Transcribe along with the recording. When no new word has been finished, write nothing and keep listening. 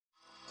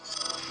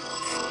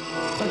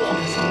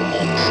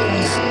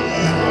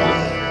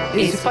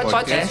Esse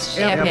podcast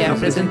é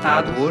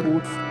apresentado por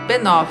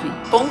b9.com.br.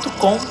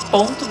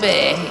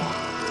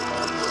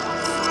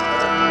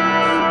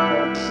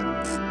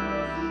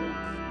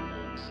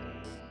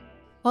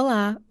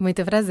 Olá,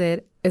 muito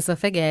prazer. Eu sou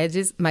Fê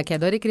Guedes,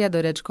 maquiadora e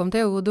criadora de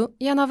conteúdo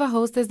e a nova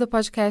hostess do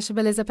podcast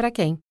Beleza Pra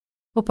Quem?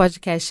 O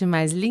podcast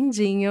mais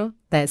lindinho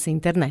dessa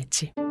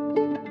internet.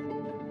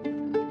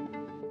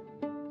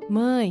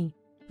 Mãe,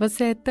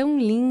 você é tão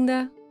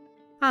linda.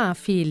 Ah,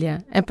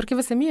 filha, é porque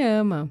você me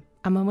ama.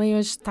 A mamãe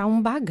hoje tá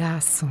um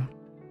bagaço.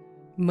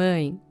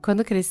 Mãe,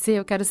 quando crescer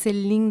eu quero ser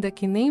linda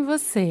que nem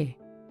você.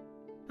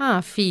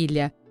 Ah,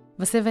 filha,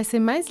 você vai ser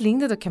mais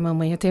linda do que a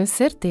mamãe, eu tenho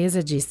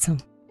certeza disso.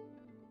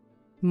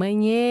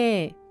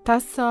 Mãe, tá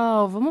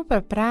sol, vamos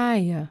pra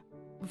praia?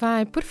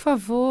 Vai, por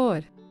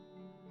favor.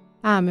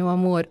 Ah, meu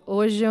amor,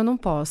 hoje eu não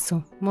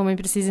posso. Mamãe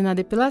precisa ir na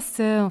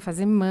depilação,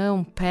 fazer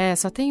mão, pé.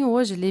 Só tenho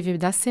hoje livre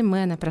da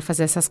semana pra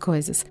fazer essas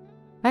coisas.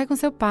 Vai com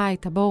seu pai,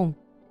 tá bom?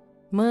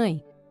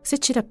 Mãe, você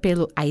tira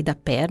pelo aí da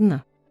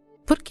perna?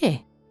 Por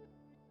quê?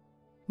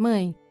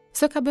 Mãe,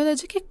 seu cabelo é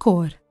de que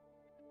cor?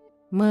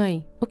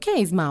 Mãe, o que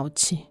é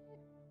esmalte?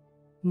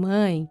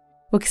 Mãe,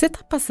 o que você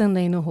tá passando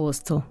aí no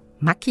rosto?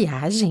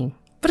 Maquiagem?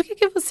 Por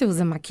que você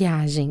usa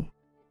maquiagem?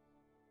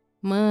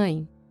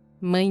 Mãe,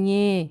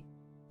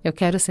 eu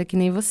quero ser que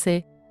nem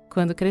você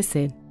quando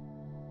crescer.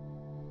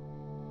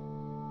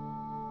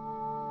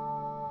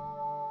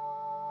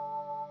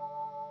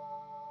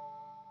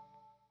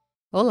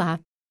 Olá,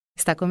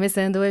 está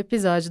começando o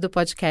episódio do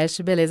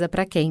podcast Beleza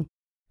Pra Quem?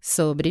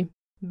 Sobre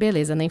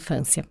beleza na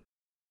infância.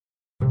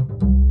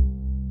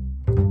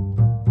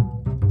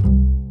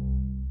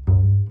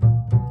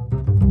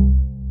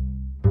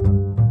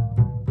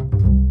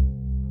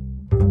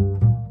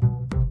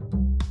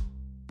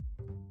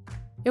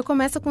 Eu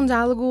começo com um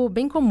diálogo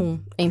bem comum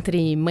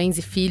entre mães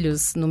e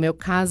filhos. No meu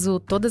caso,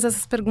 todas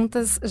essas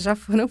perguntas já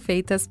foram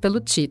feitas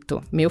pelo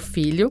Tito, meu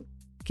filho,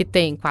 que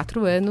tem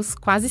 4 anos,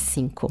 quase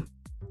 5.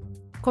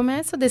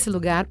 Começo desse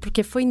lugar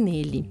porque foi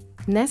nele,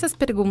 nessas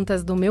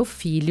perguntas do meu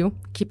filho,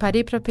 que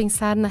parei para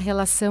pensar na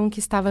relação que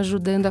estava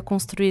ajudando a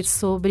construir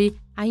sobre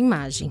a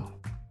imagem.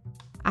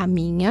 A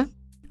minha,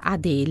 a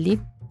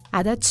dele,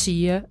 a da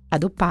tia, a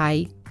do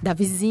pai, da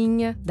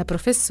vizinha, da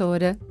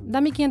professora, da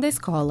amiguinha da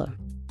escola.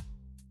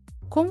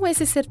 Como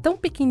esse ser tão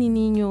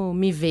pequenininho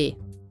me vê,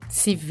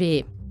 se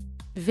vê,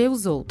 vê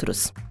os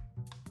outros?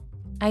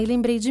 Aí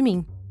lembrei de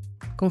mim,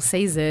 com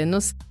 6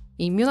 anos,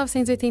 em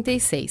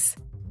 1986,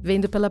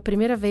 vendo pela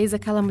primeira vez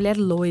aquela mulher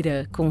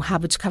loira, com um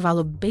rabo de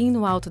cavalo bem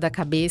no alto da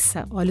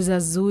cabeça, olhos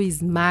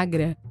azuis,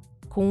 magra,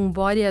 com um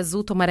body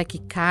azul tomara que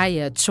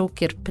caia,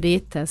 choker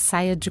preta,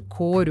 saia de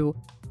couro,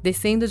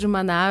 descendo de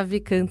uma nave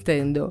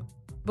cantando: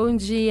 "Bom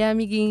dia,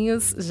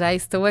 amiguinhos, já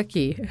estou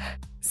aqui."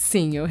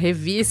 Sim, eu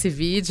revi esse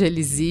vídeo, ele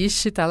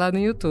existe, tá lá no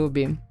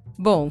YouTube.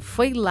 Bom,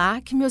 foi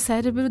lá que meu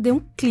cérebro deu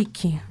um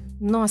clique.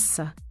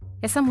 Nossa,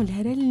 essa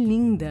mulher é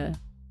linda.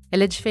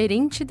 Ela é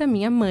diferente da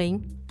minha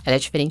mãe, ela é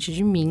diferente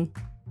de mim.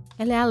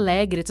 Ela é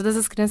alegre, todas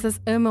as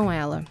crianças amam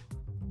ela.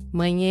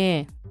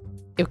 Mãe,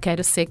 eu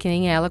quero ser que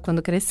nem ela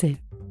quando crescer.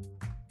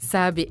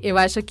 Sabe, eu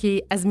acho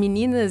que as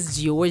meninas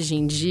de hoje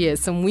em dia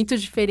são muito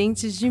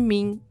diferentes de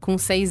mim, com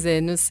 6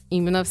 anos,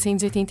 em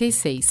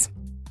 1986.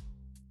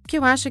 Porque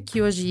eu acho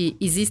que hoje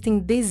existem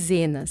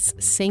dezenas,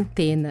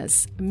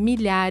 centenas,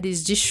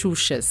 milhares de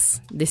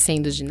Xuxas,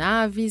 descendo de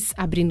naves,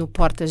 abrindo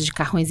portas de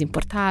carrões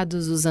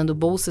importados, usando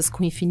bolsas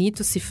com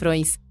infinitos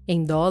cifrões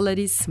em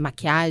dólares,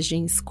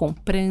 maquiagens,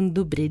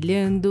 comprando,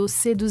 brilhando,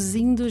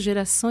 seduzindo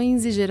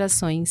gerações e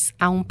gerações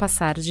a um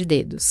passar de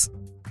dedos.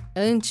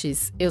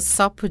 Antes, eu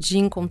só podia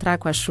encontrar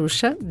com a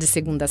Xuxa de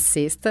segunda a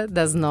sexta,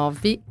 das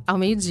 9 ao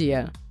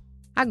meio-dia.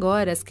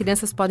 Agora, as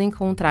crianças podem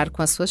encontrar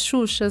com as suas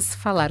Xuxas,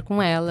 falar com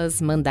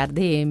elas, mandar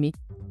DM,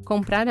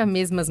 comprar as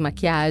mesmas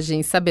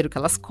maquiagens, saber o que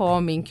elas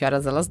comem, que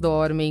horas elas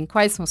dormem,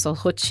 quais são suas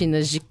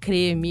rotinas de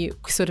creme,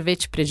 o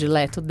sorvete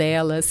predileto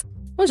delas,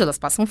 onde elas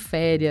passam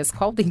férias,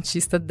 qual o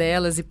dentista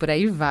delas e por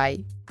aí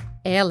vai.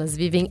 Elas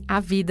vivem a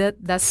vida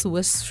das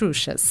suas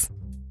Xuxas.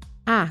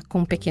 Ah,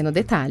 com um pequeno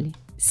detalhe.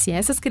 Se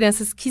essas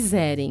crianças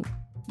quiserem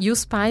e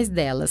os pais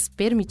delas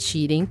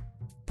permitirem,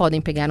 podem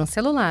pegar um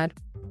celular,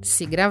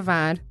 se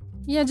gravar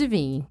e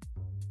adivinhem,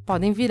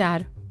 podem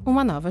virar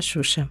uma nova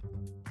Xuxa.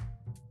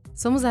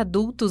 Somos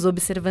adultos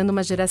observando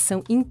uma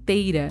geração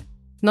inteira,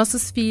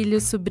 nossos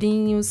filhos,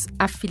 sobrinhos,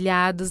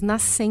 afilhados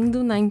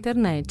nascendo na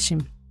internet.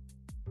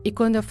 E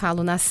quando eu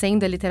falo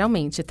nascendo é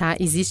literalmente, tá?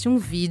 Existe um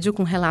vídeo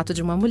com relato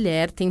de uma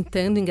mulher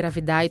tentando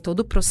engravidar e todo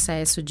o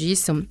processo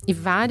disso, e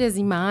várias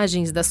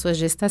imagens da sua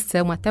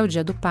gestação até o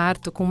dia do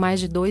parto, com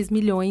mais de 2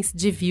 milhões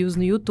de views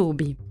no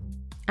YouTube.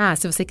 Ah,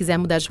 se você quiser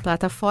mudar de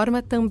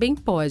plataforma, também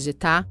pode,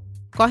 tá?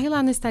 Corre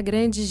lá no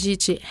Instagram e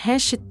digite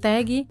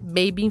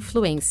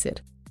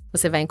 #BabyInfluencer.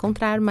 Você vai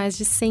encontrar mais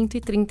de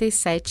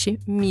 137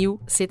 mil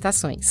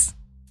citações.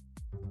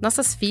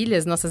 Nossas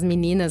filhas, nossas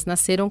meninas,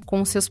 nasceram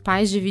com seus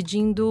pais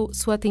dividindo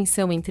sua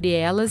atenção entre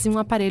elas e um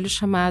aparelho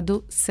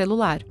chamado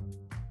celular.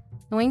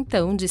 Não é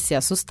então de se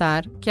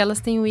assustar que elas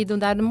tenham ido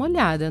dar uma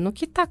olhada no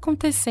que está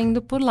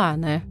acontecendo por lá,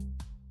 né?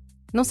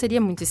 Não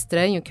seria muito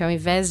estranho que ao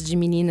invés de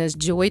meninas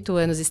de 8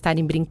 anos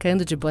estarem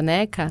brincando de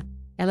boneca,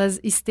 elas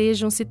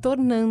estejam se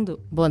tornando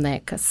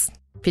bonecas,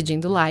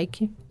 pedindo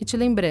like e te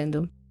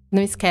lembrando,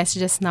 não esquece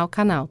de assinar o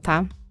canal,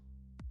 tá?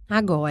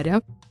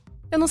 Agora,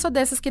 eu não sou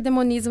dessas que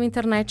demonizam a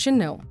internet,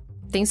 não.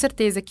 Tenho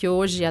certeza que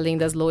hoje, além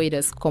das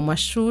loiras como a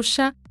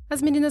Xuxa,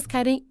 as meninas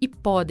querem e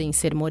podem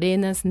ser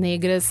morenas,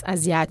 negras,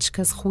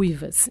 asiáticas,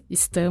 ruivas.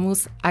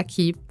 Estamos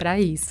aqui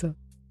para isso.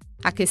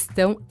 A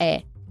questão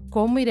é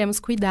como iremos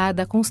cuidar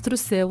da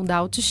construção da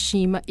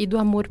autoestima e do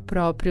amor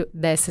próprio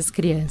dessas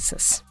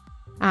crianças.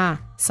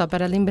 Só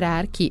para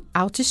lembrar que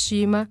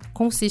autoestima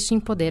consiste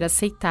em poder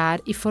aceitar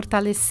e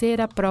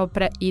fortalecer a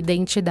própria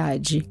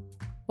identidade.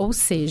 Ou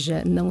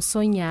seja, não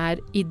sonhar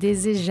e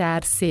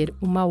desejar ser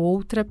uma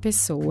outra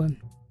pessoa.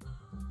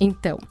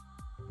 Então,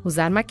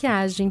 usar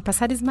maquiagem,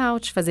 passar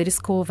esmalte, fazer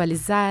escova,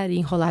 alisar e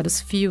enrolar os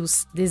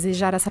fios,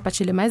 desejar a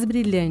sapatilha mais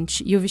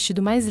brilhante e o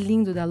vestido mais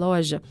lindo da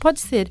loja,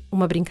 pode ser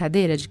uma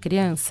brincadeira de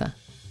criança?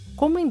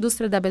 Como a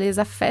indústria da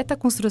beleza afeta a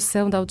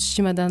construção da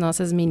autoestima das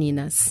nossas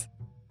meninas?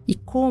 E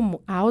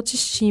como a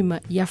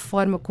autoestima e a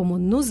forma como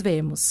nos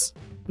vemos,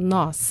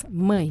 nós,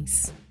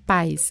 mães,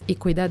 pais e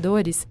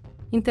cuidadores,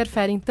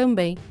 interferem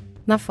também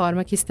na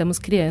forma que estamos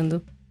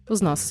criando os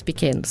nossos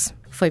pequenos.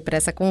 Foi para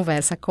essa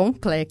conversa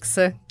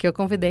complexa que eu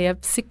convidei a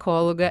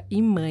psicóloga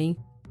e mãe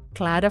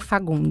Clara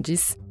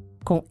Fagundes,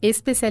 com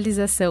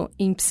especialização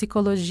em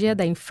psicologia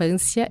da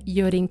infância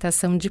e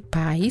orientação de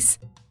pais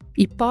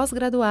e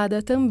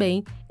pós-graduada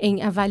também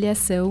em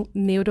avaliação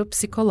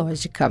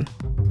neuropsicológica.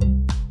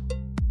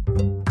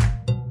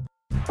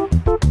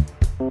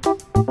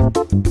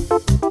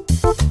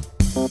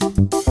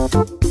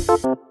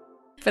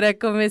 Para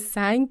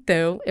começar,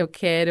 então, eu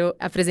quero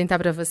apresentar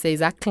para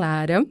vocês a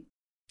Clara.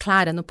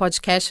 Clara, no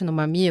podcast no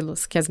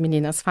Mamilos, que as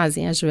meninas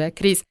fazem, a Ju e a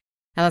Cris,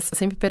 elas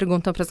sempre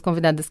perguntam para as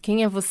convidadas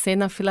quem é você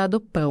na fila do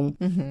pão,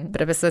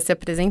 para a pessoa se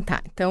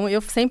apresentar. Então, eu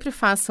sempre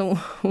faço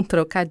um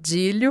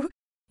trocadilho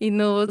e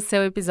no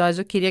seu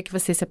episódio eu queria que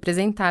você se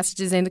apresentasse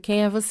dizendo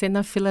quem é você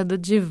na fila do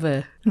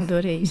divã.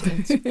 Adorei,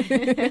 gente.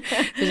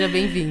 Seja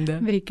bem-vinda.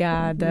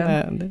 Obrigada.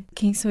 Nada.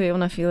 Quem sou eu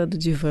na fila do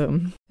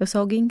divã? Eu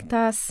sou alguém que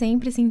tá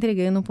sempre se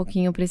entregando um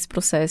pouquinho para esse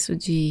processo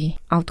de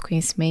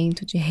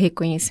autoconhecimento, de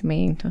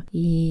reconhecimento.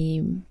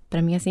 E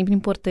para mim é sempre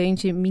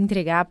importante me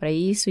entregar para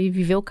isso e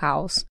viver o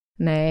caos,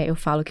 né? Eu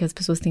falo que as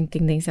pessoas têm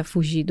tendência a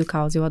fugir do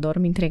caos. Eu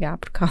adoro me entregar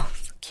pro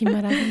caos. Que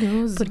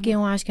maravilhoso. Porque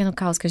eu acho que é no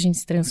caos que a gente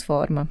se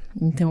transforma.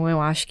 Então, eu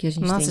acho que a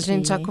gente Nossa, tem que... a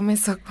gente já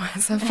começou com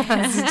essa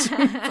frase de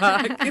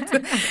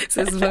impacto.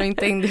 Vocês vão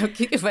entender o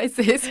que vai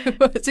ser esse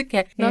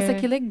podcast. Nossa,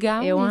 que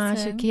legal Eu isso,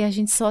 acho que a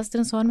gente só se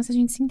transforma se a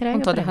gente se entrega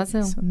com toda pra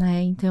razão. isso,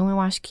 né? Então, eu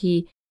acho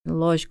que,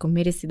 lógico,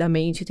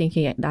 merecidamente tem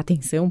que dar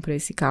atenção pra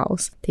esse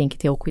caos. Tem que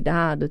ter o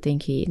cuidado, tem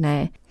que,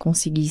 né,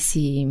 conseguir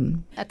se...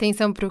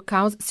 Atenção pro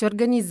caos, se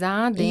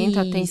organizar dentro,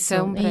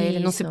 atenção pra ele,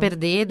 não se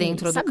perder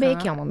dentro do caos. Saber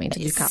que é um momento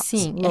de caos.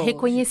 Sim, lógico.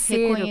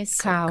 reconhecer o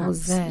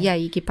caos. E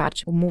aí que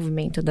parte o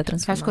movimento da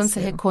transformação. Acho que quando você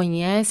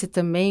reconhece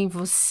também,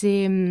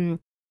 você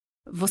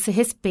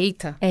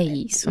respeita. É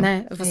isso.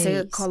 Né?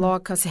 Você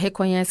coloca, você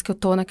reconhece que eu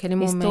tô naquele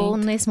momento. Estou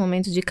nesse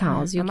momento de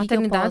caos. E a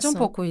maternidade é um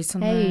pouco isso,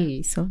 né? É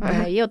isso.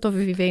 Aí eu tô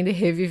vivendo e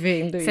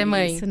revivendo Ser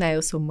mãe. isso, né?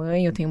 Eu sou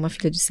mãe, eu tenho uma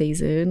filha de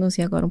 6 anos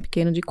e agora um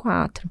pequeno de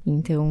 4.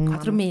 Então...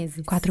 4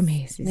 meses. 4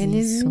 meses,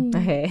 Nenenzinho.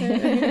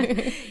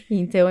 isso.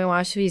 Então eu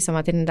acho isso, a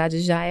maternidade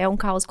já é um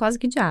caos quase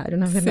que diário,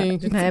 na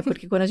verdade, né?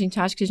 Porque quando a gente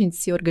acha que a gente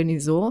se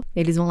organizou,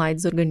 eles vão lá e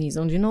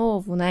desorganizam de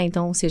novo, né?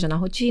 Então, seja na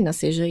rotina,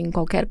 seja em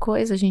qualquer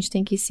coisa, a gente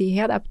tem que se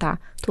readaptar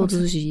todos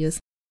os dias,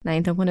 né?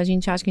 Então, quando a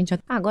gente acha que a gente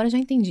agora já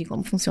entendi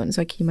como funciona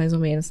isso aqui, mais ou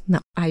menos. Não,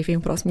 aí vem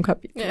o próximo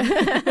capítulo.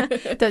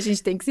 Então, a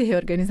gente tem que se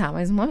reorganizar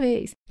mais uma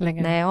vez.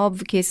 Legal. Né?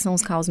 Óbvio que esses são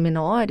os caos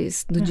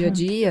menores do dia a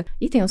dia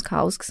e tem os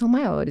caos que são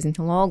maiores.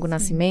 Então, logo o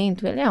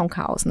nascimento, ele é um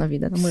caos na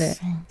vida da mulher,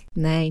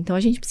 né? Então,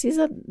 a gente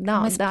precisa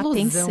dar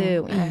atenção.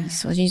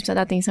 Isso, a gente precisa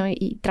dar atenção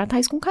e tratar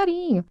isso com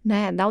carinho,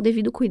 né? Dar o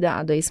devido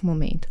cuidado a esse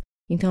momento.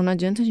 Então, não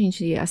adianta a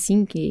gente,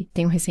 assim que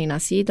tem um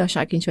recém-nascido,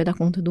 achar que a gente vai dar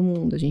conta do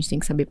mundo. A gente tem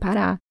que saber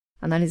parar,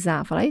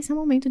 analisar, falar, esse é um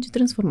momento de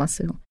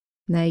transformação,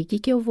 né? E o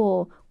que eu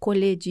vou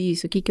colher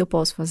disso? O que eu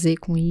posso fazer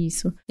com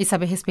isso? E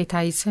saber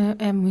respeitar isso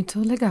é muito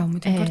legal,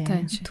 muito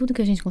importante. Tudo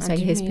que a gente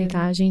consegue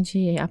respeitar, a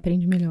gente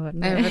aprende melhor,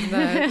 né? É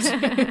verdade.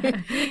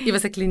 E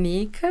você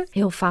clinica?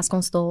 Eu faço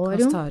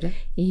consultório.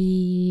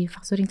 E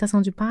faço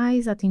orientação de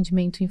pais,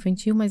 atendimento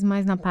infantil, mas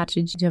mais na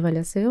parte de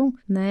avaliação,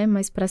 né?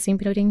 Mas para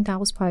sempre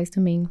orientar os pais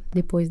também,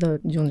 depois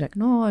de um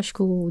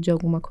diagnóstico, de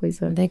alguma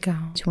coisa.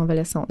 Legal. De uma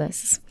avaliação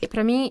dessas. E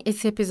pra mim,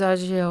 esse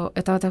episódio,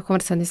 eu tava até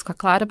conversando isso com a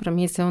Clara, pra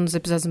mim esse é um dos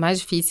episódios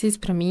mais difíceis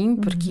pra mim,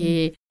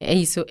 porque é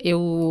isso,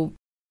 eu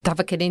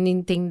tava querendo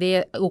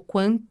entender o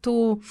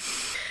quanto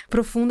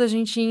profundo a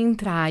gente ia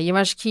entrar. E eu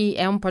acho que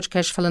é um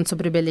podcast falando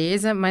sobre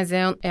beleza, mas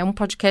é um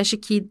podcast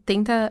que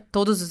tenta,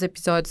 todos os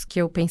episódios que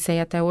eu pensei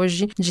até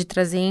hoje, de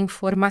trazer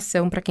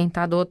informação para quem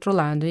tá do outro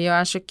lado. E eu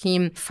acho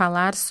que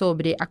falar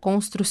sobre a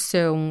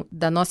construção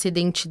da nossa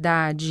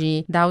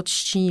identidade, da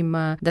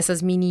autoestima,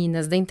 dessas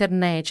meninas, da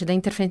internet, da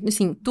interferência,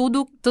 assim,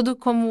 tudo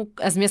como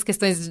as minhas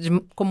questões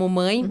como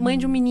mãe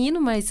de um menino,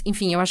 mas,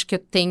 enfim, eu acho que eu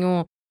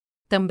tenho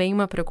também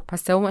uma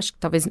preocupação, acho que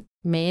talvez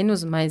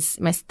menos, mas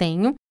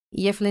tenho.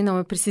 E eu falei, não,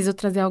 eu preciso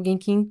trazer alguém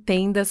que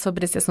entenda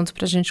sobre esse assunto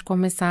pra gente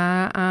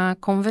começar a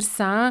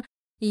conversar.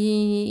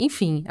 E,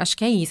 enfim, acho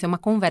que é isso, é uma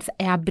conversa.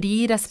 É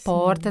abrir as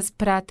portas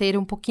para ter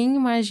um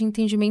pouquinho mais de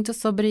entendimento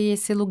sobre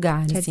esse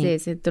lugar. Quer dizer,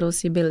 você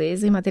trouxe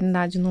beleza e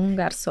maternidade num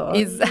lugar só.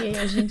 Exato. E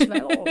a gente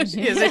vai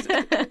longe.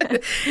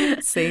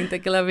 Senta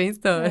que lá vem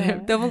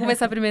história. Então, vamos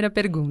começar a primeira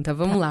pergunta.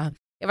 Vamos lá.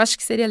 Eu acho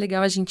que seria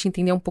legal a gente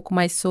entender um pouco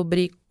mais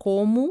sobre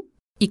como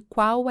e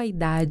qual a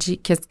idade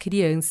que as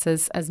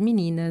crianças, as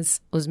meninas,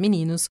 os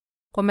meninos,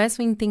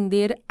 começam a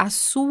entender a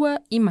sua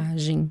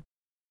imagem.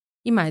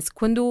 E mais,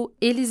 quando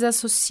eles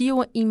associam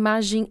a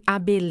imagem à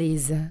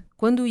beleza,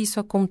 quando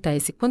isso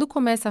acontece, quando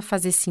começa a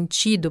fazer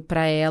sentido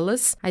para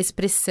elas a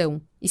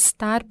expressão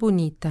estar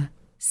bonita,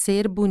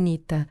 ser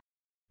bonita,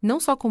 não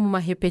só como uma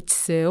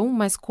repetição,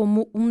 mas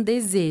como um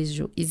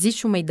desejo.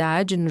 Existe uma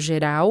idade no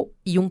geral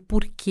e um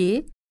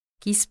porquê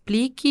que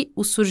explique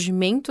o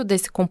surgimento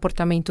desse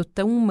comportamento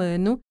tão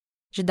humano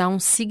de dar um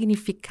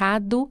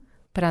significado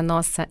para a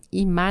nossa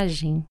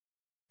imagem.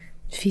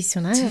 Difícil,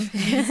 né?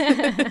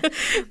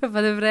 Eu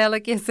falei pra ela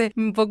que ia ser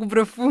um pouco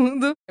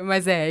profundo,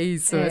 mas é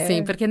isso,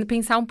 assim, porque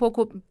pensar um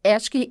pouco...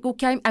 acho que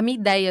a minha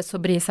ideia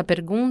sobre essa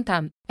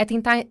pergunta é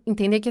tentar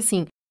entender que,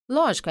 assim,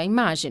 lógico, a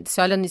imagem, você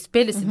olha no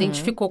espelho, se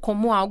identificou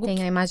como algo...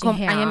 Tem a imagem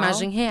real. A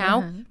imagem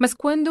real, mas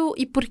quando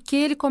e por que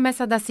ele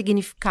começa a dar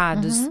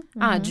significados?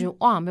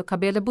 Meu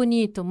cabelo é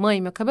bonito,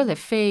 mãe, meu cabelo é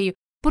feio.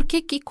 Por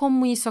que e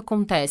como isso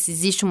acontece?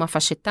 Existe uma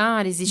faixa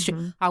etária? Existe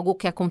algo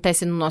que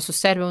acontece no nosso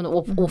cérebro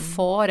ou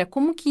fora?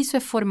 Como que isso é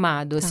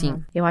formado, assim?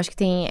 Eu acho que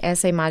tem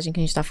essa imagem que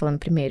a gente tá falando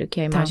primeiro,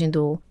 que é a imagem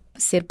do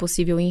ser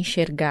possível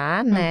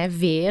enxergar, né?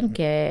 Ver,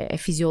 que é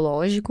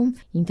fisiológico.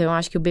 Então, eu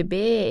acho que o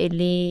bebê,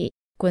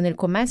 quando ele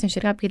começa a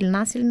enxergar, porque ele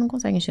nasce, ele não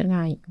consegue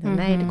enxergar ainda,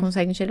 né? Ele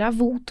consegue enxergar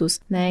vultos,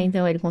 né?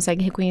 Então, ele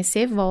consegue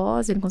reconhecer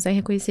voz, ele consegue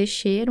reconhecer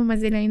cheiro,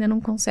 mas ele ainda não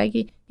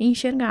consegue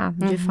enxergar,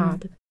 de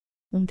fato.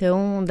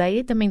 Então,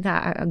 daí também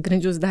tá a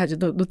grandiosidade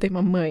do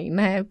tema mãe,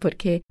 né?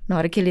 Porque na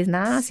hora que ele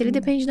nasce, ele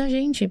depende da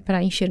gente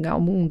para enxergar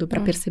o mundo, para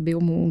perceber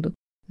o mundo,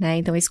 né?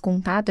 Então, esse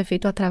contato é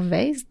feito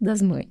através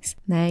das mães,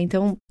 né?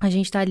 Então, a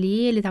gente tá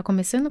ali, ele tá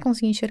começando a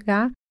conseguir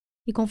enxergar,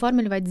 e conforme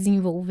ele vai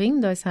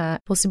desenvolvendo essa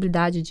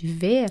possibilidade de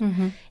ver,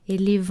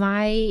 ele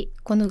vai,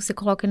 quando você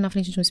coloca ele na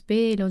frente de um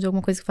espelho ou de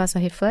alguma coisa que faça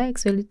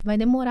reflexo, ele vai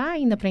demorar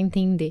ainda para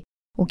entender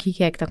o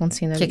que é que tá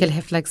acontecendo ali. Que aquele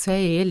reflexo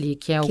é ele,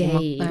 que é alguma...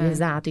 Que é ele,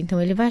 exato. Então,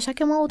 ele vai achar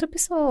que é uma outra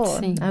pessoa.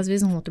 Sim. Às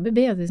vezes um outro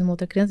bebê, às vezes uma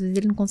outra criança, às vezes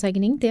ele não consegue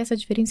nem ter essa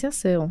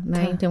diferenciação,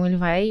 né? Então, ele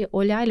vai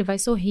olhar, ele vai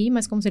sorrir,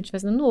 mas como se ele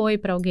estivesse dando oi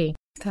pra alguém,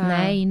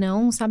 né? E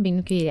não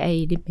sabendo que é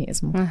ele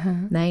mesmo,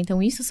 né?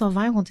 Então, isso só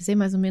vai acontecer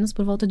mais ou menos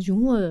por volta de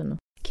 1 ano.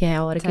 Que é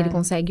a hora que ele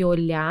consegue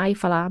olhar e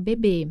falar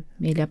bebê.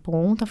 Ele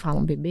aponta, fala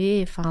um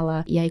bebê,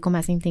 fala... E aí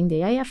começa a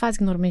entender. Aí é a fase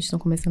que normalmente estão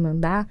começando a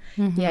andar.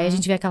 E aí a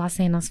gente vê aquelas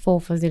cenas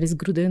fofas deles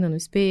grudando no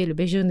espelho,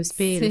 beijando o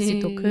espelho, se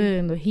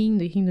tocando,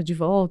 rindo e rindo de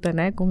volta,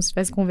 né? Como se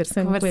estivesse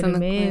conversando com ele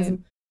mesmo.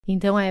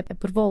 Então é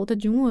por volta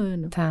de 1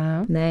 ano.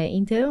 Né?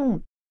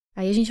 Então,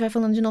 aí a gente vai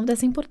falando de novo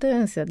dessa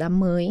importância da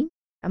mãe.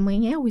 A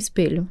mãe é o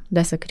espelho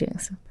dessa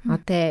criança,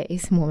 até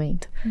esse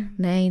momento,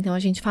 né? Então, a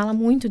gente fala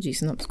muito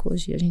disso na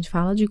psicologia. A gente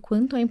fala de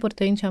quanto é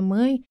importante a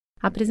mãe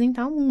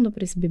apresentar o mundo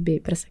para esse bebê,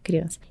 para essa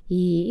criança.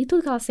 E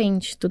tudo que ela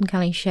sente, tudo que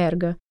ela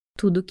enxerga,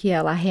 tudo que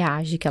ela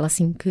reage, que ela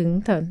se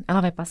encanta,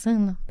 ela vai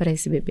passando para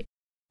esse bebê.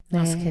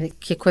 Nossa,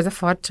 que coisa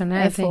forte,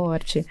 né?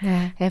 Forte.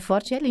 É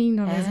forte e é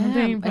lindo ao mesmo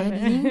tempo.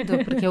 É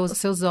lindo, porque os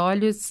seus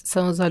olhos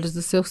são os olhos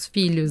dos seus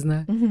filhos,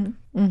 né?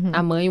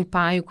 A mãe, o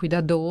pai, o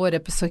cuidador,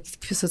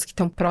 pessoas que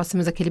estão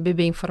próximas daquele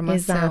bebê em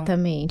formação.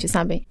 Exatamente,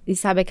 sabe? E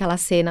sabe aquela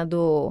cena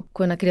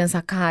quando a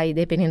criança cai,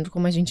 dependendo de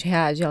como a gente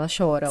reage, ela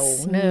chora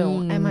ou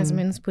não? É mais ou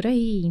menos por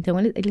aí. Então,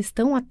 eles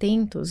estão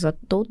atentos a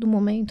todo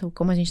momento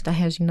como a gente está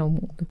reagindo ao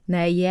mundo,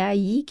 né? E é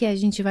aí que a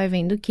gente vai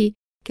vendo que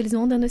eles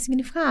vão dando esse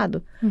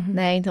significado,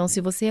 né? Então, se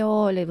você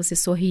olha e você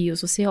sorriu,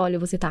 se você olha e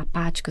você tá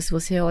apática, se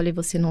você olha e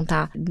você não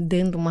tá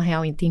dando uma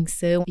real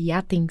intenção e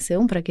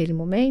atenção para aquele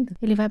momento,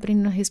 ele vai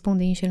aprendendo a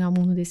responder e enxergar o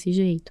mundo desse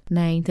jeito,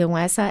 né? Então,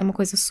 essa é uma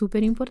coisa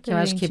super importante. Eu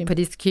acho que por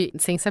isso que,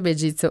 sem saber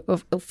disso,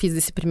 eu fiz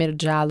esse primeiro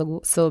diálogo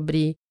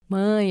sobre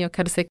mãe, eu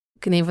quero ser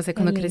que nem você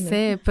quando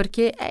crescer,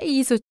 porque é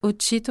isso, o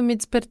Tito me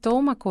despertou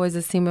uma coisa,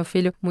 assim, meu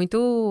filho,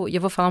 muito... E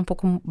eu vou falar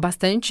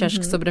bastante, acho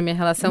que sobre a minha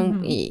relação,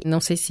 e não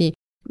sei se...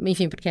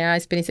 Enfim, porque é a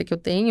experiência que eu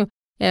tenho,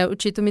 O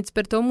Tito me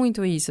despertou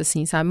muito isso,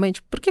 assim, sabe? Mãe,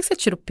 tipo, por que você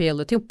tira o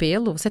pelo? Eu tenho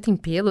pelo? Você tem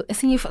pelo?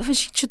 Assim, eu falo,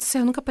 gente do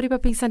céu, eu nunca parei pra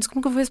pensar nisso.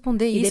 Como que eu vou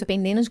responder isso? E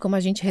dependendo de como a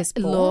gente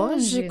responde,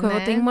 lógico, né?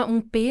 Eu tenho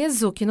um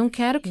peso que não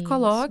quero que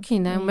coloque,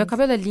 né? O meu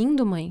cabelo é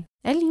lindo, mãe.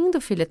 É lindo,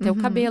 filha, ter o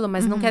cabelo,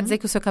 mas não quer dizer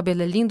que o seu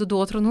cabelo é lindo, do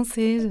outro não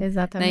seja.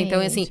 Exatamente. Né? Então,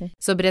 assim,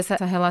 sobre essa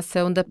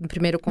relação do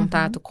primeiro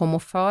contato como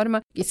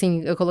forma,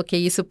 assim, eu coloquei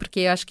isso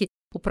porque eu acho que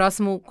o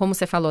próximo, como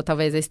você falou,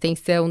 talvez a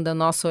extensão do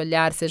nosso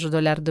olhar seja do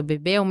olhar do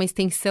bebê, é uma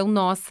extensão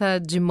nossa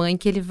de mãe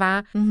que ele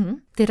vá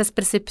ter as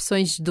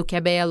percepções do que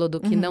é belo, do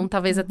que não,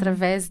 talvez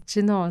através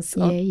de nós.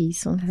 E é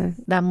isso.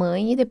 Da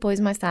mãe e depois,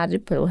 mais tarde,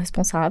 pelo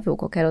responsável ou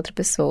qualquer outra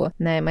pessoa,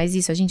 né? Mas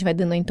isso, a gente vai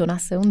dando a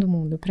entonação do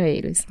mundo pra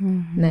eles,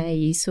 né?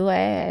 E isso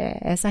é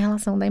essa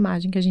relação da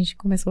imagem que a gente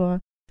começou a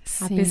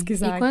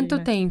pesquisar. E quanto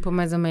aqui, né? tempo,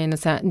 mais ou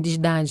menos, de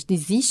idade?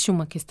 Existe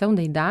uma questão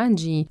da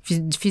idade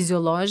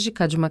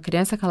fisiológica de uma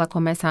criança que ela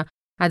começa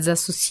a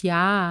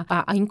desassociar,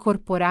 a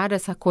incorporar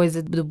essa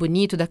coisa do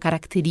bonito, da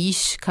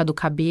característica do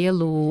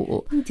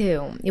cabelo?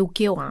 Então, o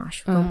que eu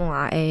acho, vamos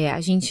lá,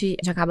 a gente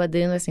já acaba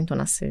dando essa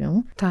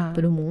entonação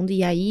pro mundo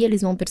e aí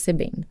eles vão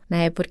percebendo,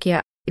 né? Porque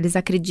eles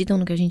acreditam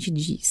no que a gente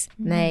diz,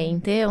 né?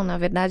 Então, na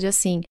verdade,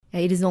 assim,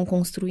 eles vão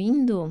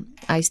construindo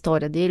a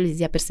história deles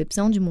e a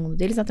percepção de mundo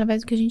deles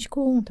através do que a gente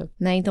conta,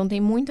 né? Então, tem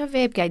muito a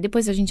ver, porque aí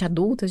depois a gente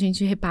adulta, a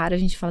gente repara, a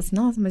gente fala assim,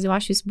 nossa, mas eu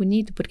acho isso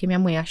bonito porque minha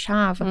mãe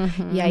achava.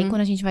 E aí,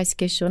 quando a gente vai se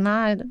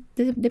questionar,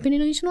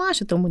 dependendo, a gente não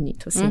acha tão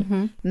bonito, assim,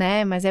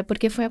 né? Mas é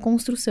porque foi a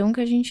construção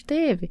que a gente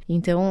teve.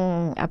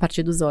 Então, a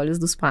partir dos olhos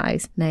dos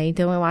pais, né?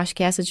 Então, eu acho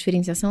que essa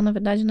diferenciação, na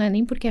verdade, não é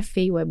nem porque é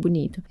feio ou é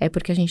bonito. É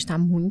porque a gente tá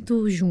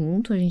muito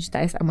junto, a gente tá...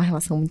 É uma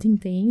relação muito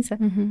intensa.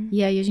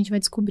 E aí a gente vai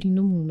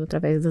descobrindo o mundo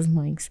através das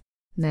mães,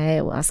 né?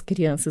 As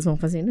crianças vão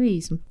fazendo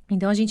isso.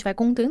 Então a gente vai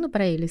contando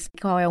pra eles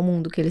qual é o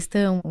mundo que eles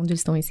estão, onde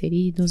eles estão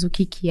inseridos, o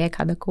que é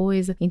cada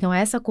coisa. Então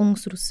essa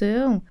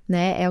construção,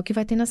 né, é o que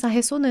vai tendo essa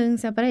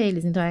ressonância pra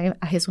eles. Então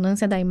a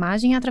ressonância da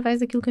imagem é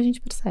através daquilo que a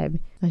gente percebe.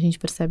 A gente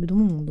percebe do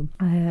mundo.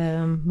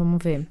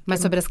 Vamos ver.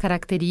 Mas sobre as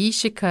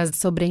características,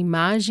 sobre a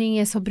imagem,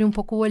 é sobre um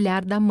pouco o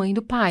olhar da mãe e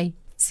do pai.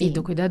 Sim. E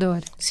do cuidador.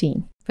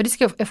 Sim. Por isso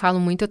que eu falo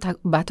muito, eu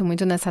bato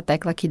muito nessa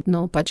tecla aqui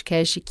no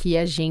podcast, que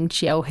a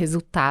gente é o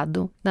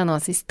resultado da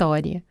nossa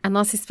história. A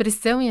nossa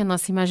expressão e a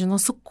nossa imagem, o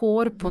nosso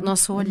corpo, o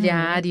nosso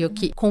olhar e o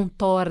que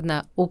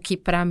contorna o que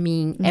pra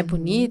mim é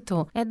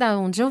bonito, é da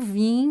onde eu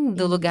vim,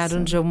 do lugar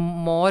onde eu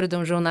moro, de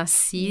onde eu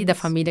nasci, da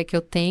família que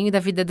eu tenho e da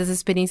vida, das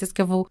experiências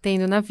que eu vou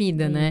tendo na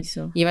vida, né?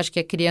 E eu acho que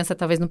a criança,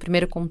 talvez no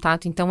primeiro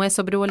contato, então, é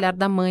sobre o olhar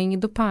da mãe e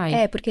do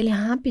pai. Porque ele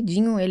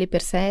rapidinho, ele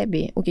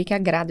percebe o que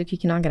agrada e o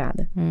que não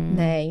agrada,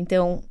 né?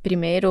 Então,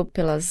 primeiro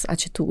pelas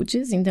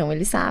atitudes, então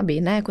ele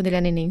sabe, né? Quando ele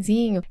é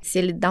nenenzinho, se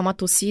ele dá uma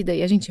tossida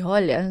e a gente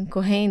olha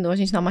correndo, ou a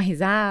gente dá uma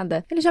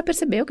risada, ele já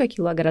percebeu que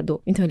aquilo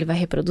agradou. Então ele vai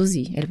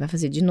reproduzir, ele vai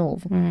fazer de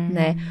novo,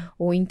 né?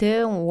 Ou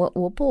então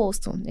o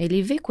oposto,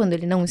 ele vê quando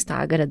ele não está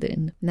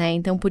agradando, né?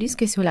 Então por isso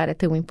que esse olhar é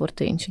tão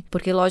importante,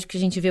 porque lógico que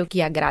a gente vê o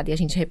que agrada e a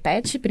gente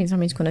repete,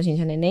 principalmente quando a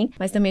gente é neném,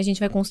 mas também a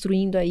gente vai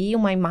construindo aí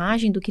uma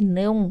imagem do que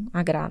não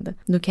agrada,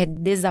 do que é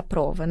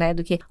desaprova, né?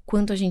 Do que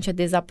quanto a gente é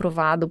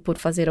desaprovado por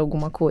fazer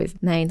alguma coisa,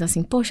 né? Então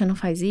assim, poxa, não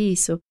faz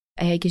isso.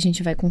 É aí que a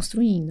gente vai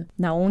construindo.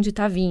 Da onde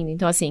tá vindo.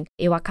 Então, assim,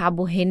 eu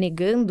acabo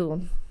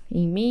renegando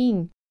em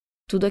mim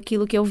tudo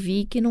aquilo que eu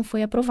vi que não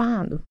foi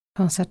aprovado.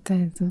 Com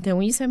certeza.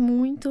 Então, isso é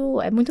muito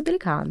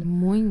delicado.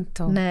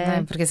 Muito,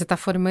 né? Porque você tá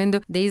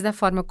formando desde a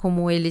forma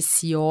como ele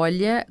se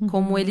olha,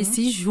 como ele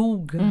se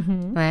julga,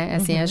 né?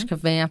 Assim, acho que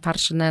vem a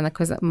parte, né, na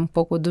coisa, um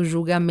pouco do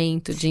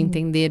julgamento, de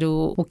entender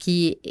o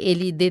que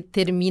ele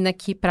determina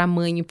que pra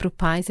mãe e pro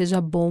pai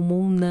seja bom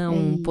ou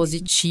não,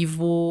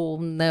 positivo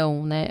ou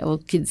não, né? Ou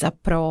que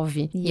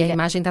desaprove. E a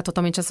imagem tá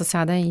totalmente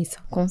associada a isso.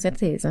 Com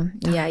certeza.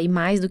 E aí,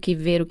 mais do que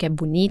ver o que é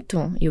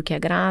bonito e o que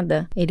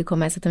agrada, ele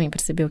começa também a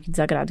perceber o que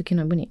desagrada e o que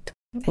não é bonito.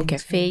 O que é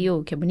feio,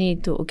 o que é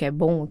bonito, o que é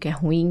bom, o que é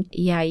ruim.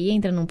 E aí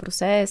entra num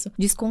processo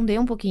de esconder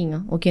um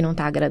pouquinho o que não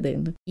tá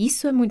agradando.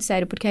 Isso é muito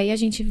sério, porque aí a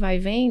gente vai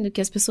vendo que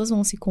as pessoas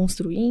vão se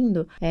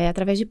construindo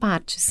através de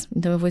partes.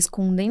 Então eu vou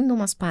escondendo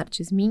umas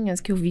partes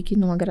minhas que eu vi que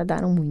não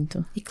agradaram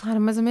muito. E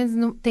claro, mais ou menos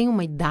não tem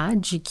uma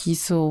idade que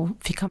isso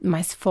fica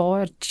mais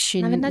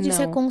forte? Na verdade,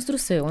 isso é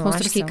construção. Eu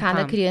acho que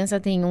cada criança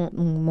tem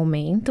um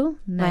momento,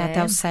 né? Vai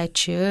até os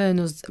 7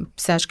 anos.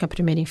 Você acha que é a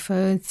primeira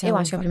infância? Eu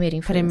acho que é a primeira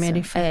infância. Primeira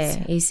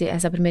infância.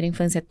 Essa primeira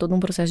infância é todo um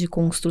processo de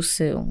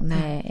construção,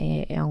 né?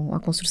 É uma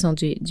construção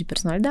de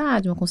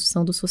personalidade, uma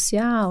construção do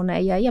social,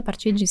 né? E aí, a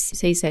partir de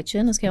 6, 7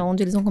 anos, que é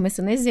onde eles vão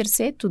começando a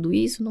exercer tudo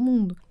isso no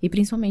mundo. E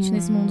principalmente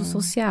nesse mundo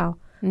social.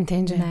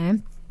 Entendi. Né?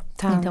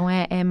 Tá. Então,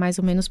 é mais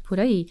ou menos por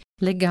aí.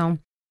 Legal.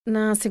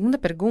 Na segunda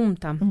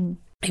pergunta...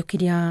 Eu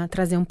queria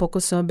trazer um pouco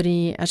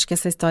sobre, acho que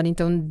essa história,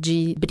 então,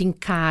 de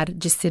brincar,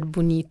 de ser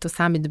bonito,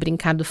 sabe? Do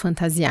brincar, do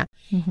fantasiar.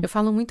 Eu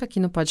falo muito aqui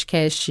no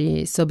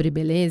podcast sobre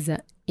beleza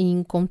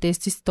em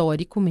contexto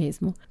histórico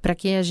mesmo, para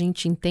que a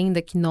gente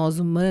entenda que nós,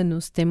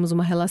 humanos, temos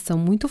uma relação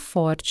muito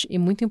forte e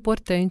muito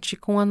importante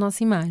com a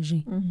nossa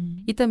imagem.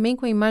 E também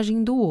com a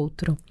imagem do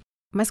outro.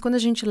 Mas quando a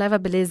gente leva a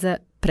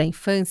beleza para a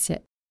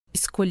infância,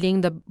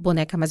 escolhendo a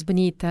boneca mais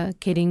bonita,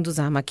 querendo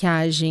usar a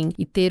maquiagem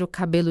e ter o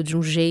cabelo de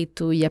um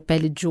jeito e a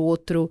pele de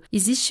outro.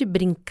 Existe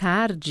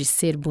brincar de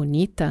ser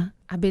bonita?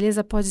 A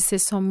beleza pode ser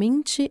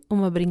somente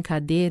uma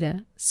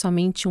brincadeira,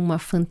 somente uma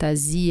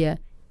fantasia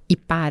e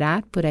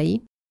parar por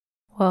aí?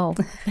 Uau!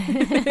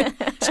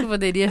 Acho que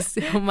poderia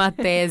ser uma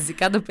tese,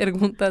 cada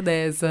pergunta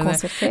dessa, né? Com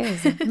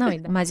certeza. Não,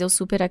 mas eu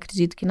super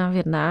acredito que, na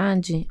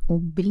verdade, o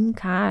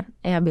brincar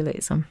é a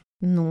beleza.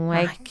 Não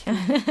é que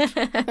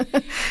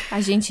a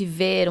gente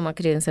ver uma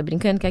criança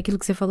brincando, que é aquilo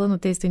que você falou no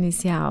texto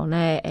inicial,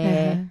 né?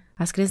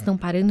 As crianças estão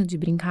parando de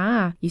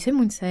brincar, isso é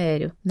muito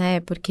sério, né?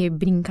 Porque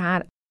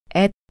brincar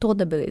é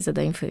toda a beleza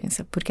da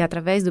infância. Porque é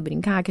através do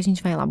brincar que a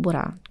gente vai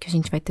elaborar, que a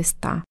gente vai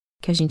testar,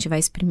 que a gente vai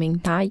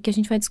experimentar e que a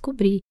gente vai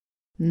descobrir,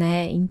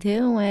 né?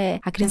 Então,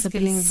 a criança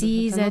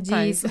precisa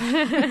disso.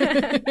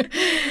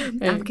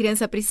 A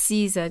criança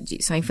precisa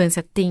disso. A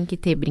infância tem que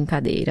ter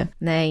brincadeira,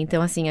 né?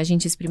 Então, assim, a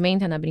gente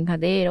experimenta na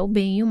brincadeira o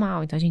bem e o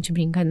mal. Então, a gente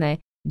brinca, né,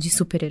 de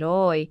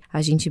super-herói,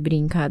 a gente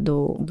brinca da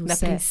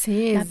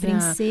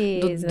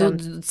princesa,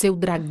 do ser o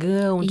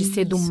dragão, de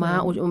ser do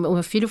mal. O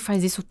meu filho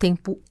faz isso o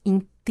tempo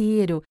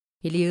inteiro.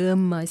 Ele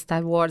ama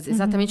Star Wars,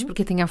 exatamente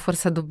porque tem a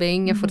força do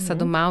bem e a força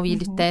do mal, e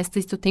ele testa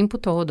isso o tempo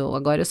todo.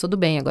 Agora eu sou do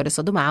bem, agora eu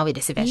sou do mal, ele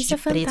se veste de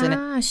preto,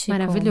 né?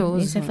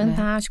 Maravilhoso. Isso é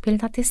fantástico, ele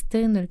tá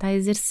testando, ele tá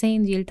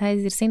exercendo, e ele tá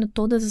exercendo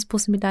todas as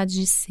possibilidades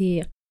de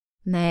ser,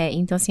 né?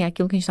 Então, assim,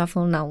 aquilo que a gente tava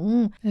falando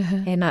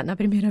na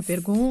primeira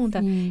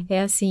pergunta,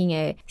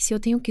 se eu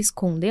tenho que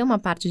esconder uma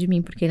parte de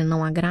mim porque ele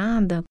não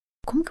agrada,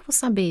 como que eu vou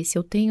saber se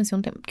eu tenho, se eu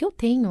não tenho? Porque eu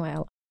tenho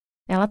ela.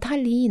 Ela tá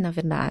ali, na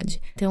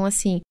verdade. Então,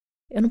 assim,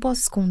 eu não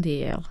posso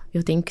esconder ela.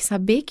 Eu tenho que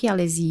saber que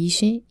ela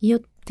existe e eu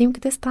tenho que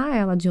testar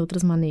ela de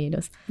outras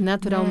maneiras.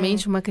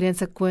 Naturalmente, uma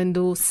criança,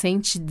 quando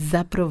sente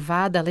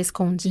desaprovada, ela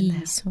esconde,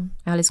 Isso,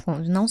 ela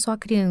esconde. Não só a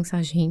criança,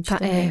 a gente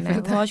também,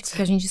 né? Lógico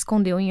que a gente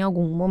escondeu em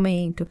algum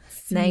momento,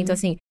 né? Então,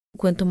 assim,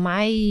 quanto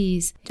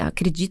mais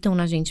acreditam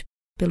na gente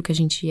pelo que a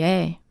gente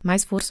é,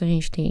 mais força a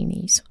gente tem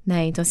nisso,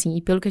 né? Então, assim,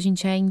 e pelo que a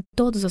gente é em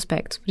todos os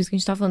aspectos. Por isso que a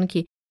gente tá falando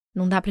que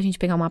não dá pra gente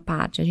pegar uma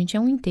parte, a gente é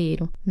um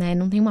inteiro, né?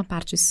 Não tem uma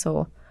parte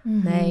só.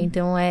 Né?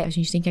 Então, a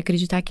gente tem que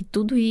acreditar que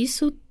tudo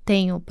isso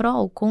tem o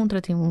pró, o contra,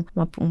 tem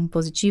um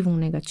positivo, um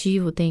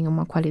negativo, tem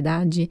uma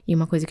qualidade e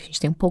uma coisa que a gente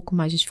tem um pouco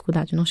mais de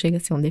dificuldade, não chega a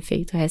ser um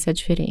defeito, essa é a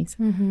diferença.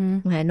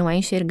 Não é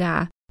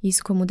enxergar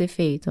isso como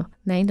defeito,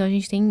 né? Então, a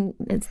gente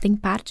tem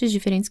partes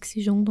diferentes que se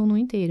juntam no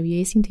inteiro, e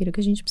é esse inteiro que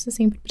a gente precisa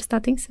sempre prestar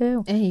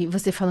atenção. E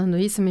você falando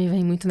isso me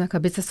vem muito na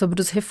cabeça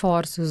sobre os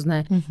reforços,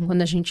 né?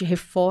 Quando a gente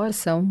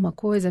reforça uma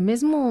coisa,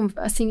 mesmo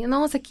assim,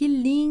 nossa, que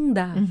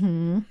linda!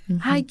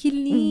 Ai, que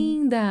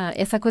linda!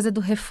 Essa coisa do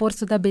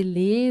reforço da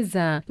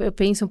beleza, eu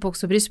penso um pouco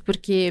sobre isso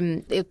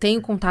porque eu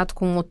tenho contato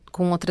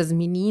com outras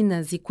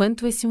meninas e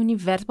quanto esse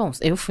universo... Bom,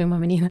 eu fui uma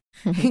menina.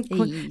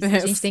 Isso, a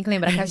gente tem que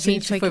lembrar que a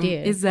gente foi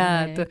criança.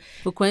 Exato.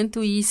 O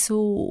quanto isso,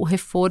 o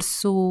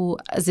reforço,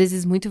 às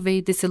vezes muito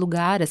veio desse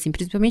lugar, assim,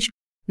 principalmente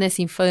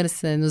nessa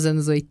infância, nos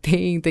anos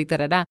 80 e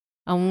tarará,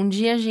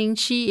 onde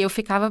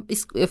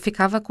eu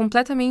ficava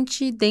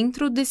completamente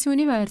dentro desse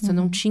universo,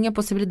 não tinha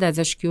possibilidades.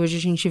 Acho que hoje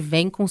a gente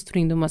vem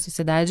construindo uma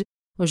sociedade,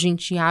 hoje a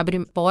gente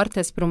abre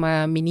portas para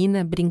uma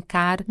menina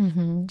brincar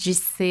de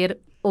ser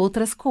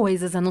outras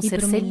coisas, a não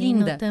ser ser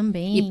linda.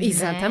 Também,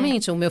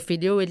 exatamente. O meu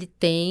filho, ele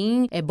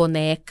tem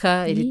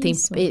boneca, ele tem...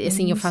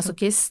 Assim, eu faço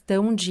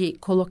questão de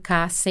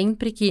colocar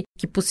sempre que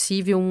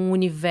possível um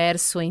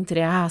universo,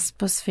 entre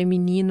aspas,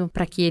 feminino,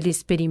 para que ele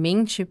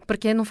experimente,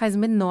 porque não faz o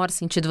menor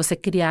sentido você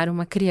criar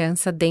uma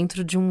criança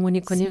dentro de um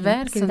único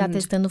universo. Porque ele tá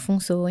testando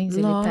funções,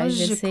 ele tá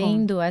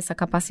exercendo essa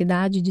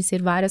capacidade de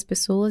ser várias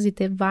pessoas e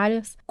ter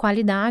várias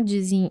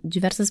qualidades em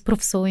diversas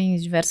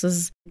profissões,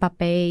 diversos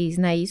papéis,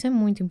 né? Isso é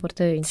muito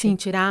importante. Sim,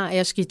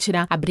 eu acho que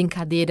tirar a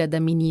brincadeira da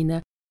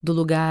menina do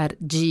lugar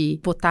de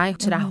botar e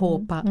tirar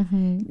roupa,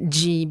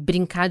 de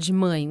brincar de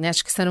mãe, né?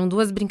 Acho que eram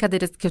duas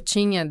brincadeiras que eu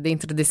tinha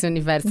dentro desse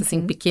universo,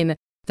 assim, pequena.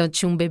 Então, eu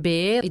tinha um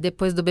bebê e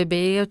depois do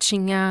bebê eu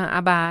tinha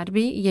a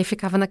Barbie e aí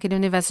ficava naquele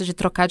universo de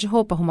trocar de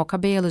roupa, arrumar o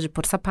cabelo, de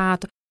pôr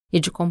sapato e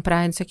de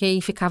comprar, não sei o quê. E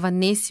ficava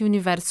nesse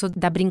universo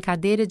da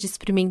brincadeira de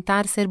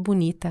experimentar ser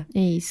bonita.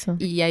 Isso.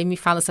 E aí me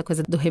fala essa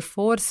coisa do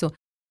reforço.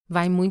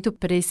 Vai muito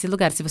para esse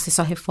lugar. Se você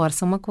só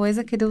reforça uma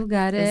coisa, aquele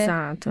lugar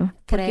Exato.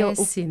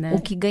 Cresce, né?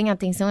 O que ganha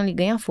atenção, ele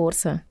ganha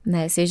força,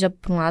 né? Seja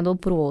para um lado ou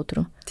para o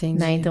outro. Entendi.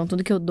 Né? Então,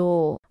 tudo que eu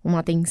dou uma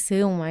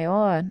atenção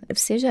maior,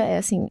 seja,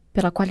 assim,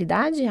 pela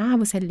qualidade,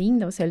 você é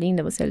linda, você é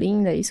linda, você é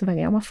linda, isso vai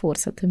ganhar uma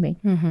força também.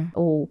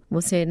 Ou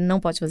você não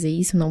pode fazer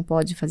isso, não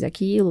pode fazer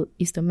aquilo,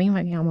 isso também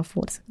vai ganhar uma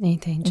força.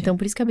 Entendi. Então,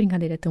 por isso que a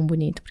brincadeira é tão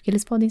bonita, porque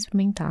eles podem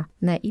experimentar,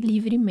 né? E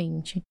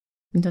livremente.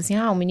 Então, assim,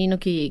 o menino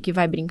que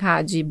vai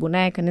brincar de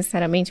boneca,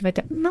 necessariamente vai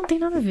ter... Não tem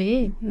nada a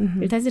ver.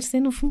 Ele tá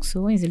exercendo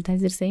funções, ele tá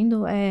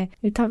exercendo...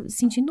 ele tá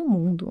sentindo o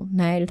mundo,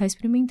 né? Ele tá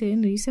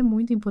experimentando, e isso é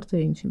muito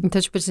importante. Então,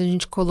 tipo, se a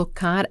gente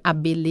colocar a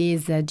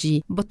beleza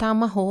de botar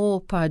uma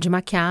roupa, de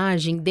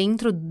maquiagem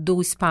dentro do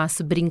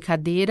espaço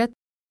brincadeira,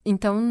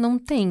 então não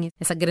tem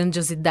essa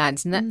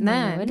grandiosidade, né?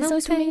 Não, eles estão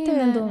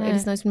experimentando. Eles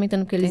estão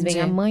experimentando porque eles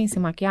veem a mãe se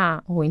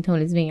maquiar, ou então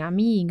eles veem a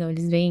amiga, ou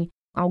eles veem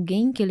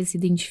alguém que eles se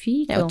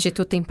identificam. O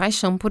Tito tem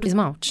paixão por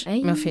esmalte,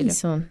 meu filho.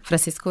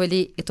 Francisco,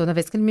 toda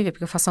vez que ele me vê,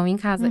 porque eu faço unha em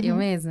casa, eu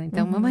mesma.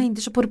 Então, mamãe,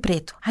 deixa eu pôr o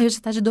preto.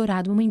 Hoje tá de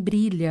dourado, mamãe,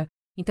 brilha.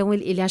 Então,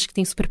 ele acha que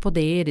tem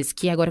superpoderes,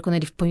 que agora quando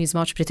ele põe o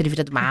esmalte preto, ele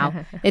vira do mal.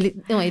 ele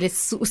é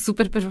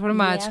super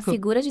performático. É a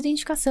figura de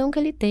identificação que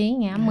ele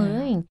tem, é a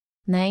mãe.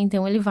 Né?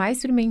 Então, ele vai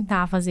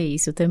experimentar fazer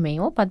isso também.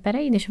 Opa,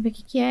 peraí, deixa eu ver o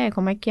que é,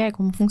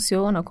 como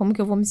funciona, como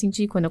que eu vou me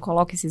sentir quando eu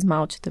coloco esse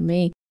esmalte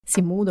também.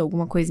 Se muda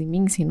alguma coisa em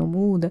mim, se não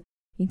muda.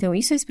 Então,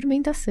 isso é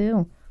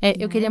experimentação.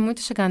 Eu queria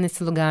muito chegar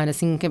nesse lugar,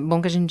 assim, que é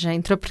bom que a gente já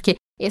entrou, porque,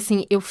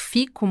 assim, eu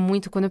fico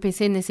muito, quando eu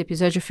pensei nesse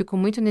episódio, eu fico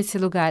muito nesse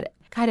lugar.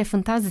 Cara, é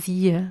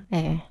fantasia.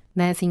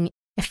 Né, assim,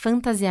 é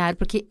fantasiar,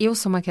 porque eu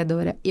sou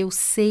maquiadora, eu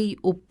sei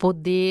o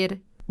poder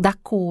da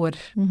cor,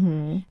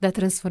 da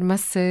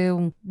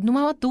transformação. No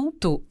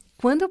adulto,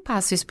 quando eu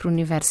passo isso para o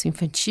universo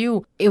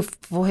infantil, eu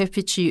vou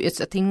repetir,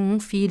 eu tenho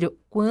um filho,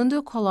 quando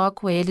eu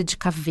coloco ele de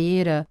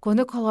caveira, quando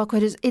eu coloco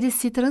ele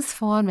se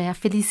transforma, é a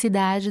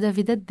felicidade da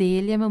vida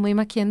dele, a mamãe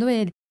maquiando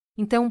ele.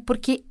 Então,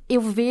 porque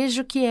eu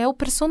vejo que é o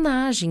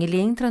personagem, ele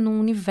entra num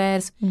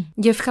universo.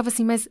 E eu ficava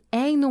assim, mas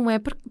e não é?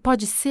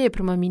 Pode ser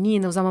para uma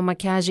menina usar uma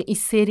maquiagem e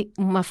ser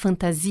uma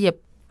fantasia?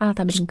 Ela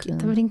tá brincando.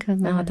 Tá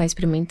brincando. Ela tá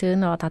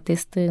experimentando, ela tá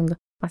testando.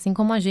 Assim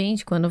como a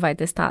gente, quando vai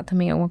testar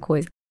também alguma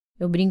coisa.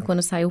 Eu brinco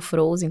quando saiu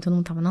Frozen, todo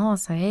mundo tava,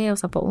 nossa,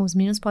 Elsa, os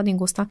meninos podem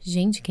gostar.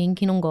 Gente, quem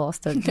que não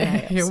gosta da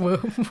Elsa? Eu amo.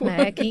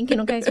 Né? Quem que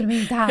não quer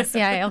experimentar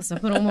ser a Elsa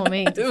por um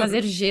momento?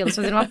 Fazer gelo,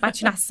 fazer uma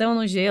patinação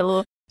no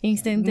gelo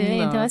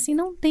instantânea. Então, assim,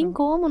 não tem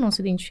como não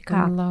se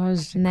identificar.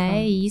 Lógico.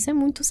 Né? E isso é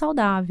muito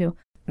saudável.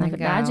 Na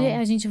verdade,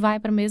 a gente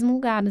vai para o mesmo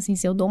lugar. Assim,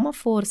 se eu dou uma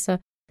força,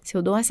 se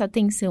eu dou essa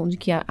atenção de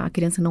que a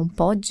criança não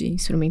pode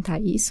experimentar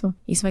isso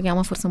vai ganhar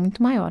uma força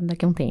muito maior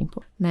daqui a um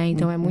tempo. Né?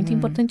 Então, é muito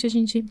importante a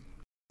gente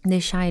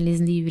deixar eles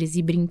livres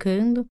e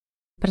brincando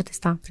para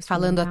testar.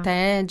 Falando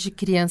até de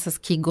crianças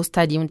que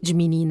gostariam, de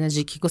meninas,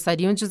 que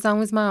gostariam de usar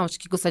um esmalte,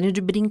 que gostariam de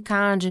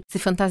brincar, de se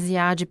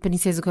fantasiar de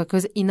princesa, qualquer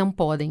coisa, e não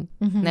podem,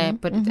 né?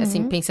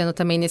 Assim, pensando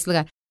também nesse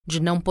lugar. De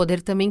não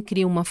poder também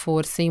cria uma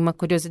força e uma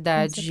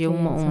curiosidade,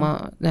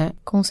 né?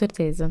 Com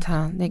certeza.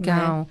 Tá,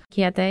 legal. Né?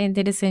 Que é até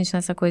interessante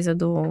nessa coisa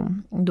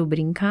do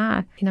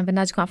brincar, que na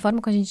verdade com a forma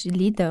que a gente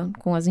lida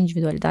com as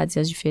individualidades e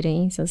as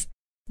diferenças,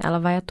 ela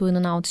vai atuando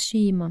na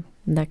autoestima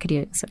da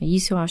criança.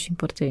 Isso eu acho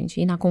importante.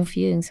 E na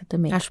confiança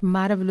também. Acho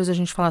maravilhoso a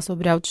gente falar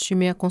sobre a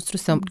autoestima e a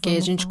construção, porque a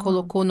gente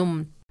colocou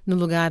no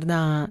lugar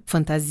da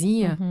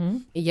fantasia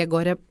e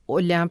agora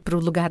olhar para o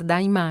lugar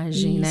da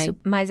imagem, né?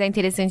 Mas é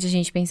interessante a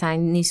gente pensar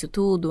nisso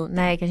tudo,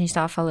 né? Que a gente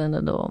estava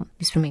falando do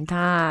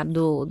experimentar,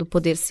 do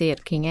poder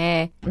ser quem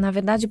é. Na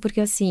verdade, porque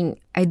assim,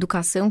 a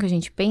educação que a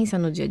gente pensa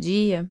no dia a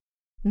dia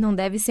não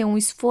deve ser um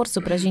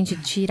esforço pra gente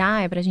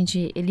tirar, pra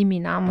gente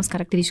eliminar umas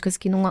características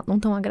que não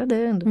estão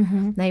agradando,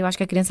 né? Eu acho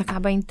que a criança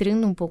acaba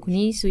entrando um pouco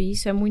nisso e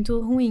isso é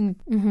muito ruim.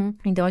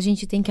 Então, a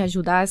gente tem que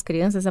ajudar as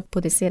crianças a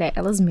poder ser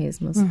elas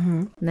mesmas,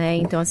 né?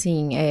 Então,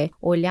 assim,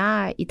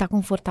 olhar e tá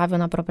confortável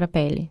na própria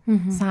pele,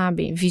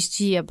 sabe?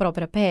 Vestir a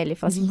própria pele,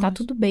 falar assim, tá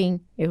tudo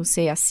bem eu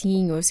ser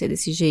assim ou eu ser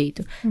desse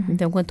jeito.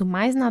 Então, quanto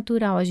mais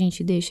natural a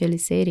gente deixa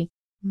eles serem,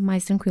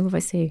 mais tranquilo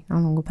vai ser a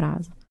longo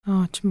prazo.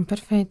 Ótimo,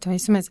 perfeito, é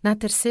isso mesmo. Na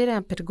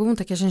terceira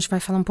pergunta, que a gente vai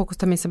falar um pouco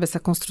também sobre essa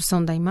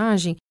construção da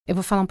imagem, eu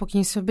vou falar um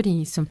pouquinho sobre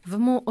isso.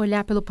 Vamos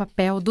olhar pelo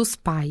papel dos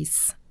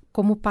pais.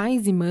 Como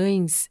pais e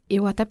mães,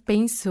 eu até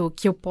penso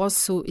que eu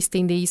posso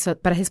estender isso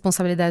para a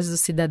responsabilidade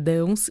dos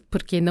cidadãos,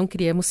 porque não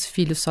criamos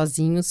filhos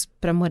sozinhos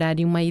para morar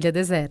em uma ilha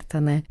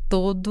deserta, né?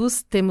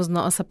 Todos temos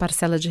nossa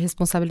parcela de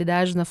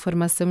responsabilidade na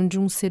formação de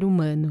um ser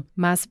humano.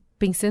 Mas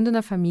pensando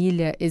na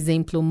família,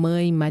 exemplo,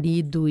 mãe,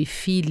 marido e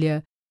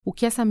filha, o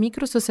que essa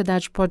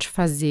microsociedade pode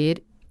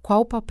fazer,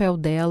 qual o papel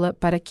dela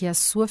para que a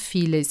sua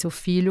filha e seu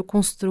filho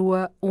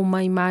construa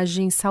uma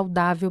imagem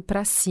saudável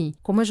para si?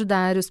 Como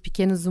ajudar os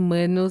pequenos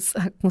humanos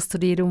a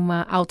construir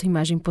uma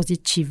autoimagem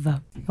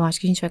positiva? Eu acho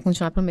que a gente vai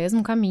continuar pelo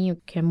mesmo caminho,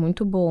 que é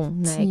muito bom,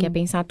 né? Sim. Que é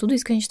pensar tudo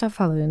isso que a gente tá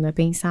falando, é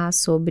pensar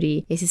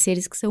sobre esses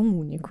seres que são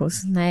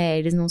únicos, né?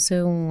 Eles não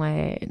são,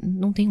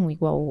 não tem um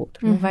igual ao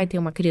outro, não vai ter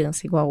uma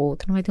criança igual ao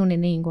outro, não vai ter um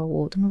neném igual ao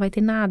outro, não vai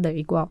ter nada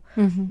igual,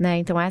 né?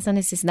 Então, essa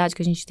necessidade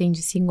que a gente tem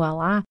de se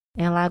igualar,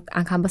 ela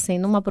acaba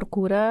sendo uma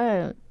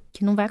procura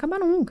que não vai acabar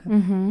nunca,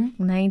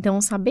 né? Então,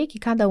 saber que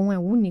cada um é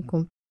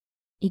único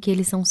e que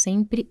eles são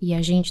sempre, e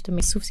a gente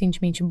também é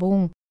suficientemente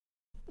bom,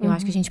 eu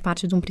acho que a gente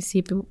parte de um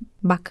princípio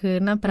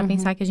bacana para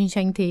pensar que a gente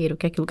é inteiro,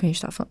 que é aquilo que a gente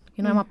tá falando.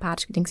 Que não é uma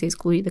parte que tem que ser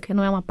excluída, que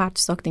não é uma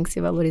parte só que tem que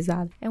ser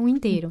valorizada. É um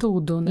inteiro.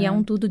 Tudo, né? E é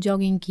um tudo de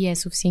alguém que é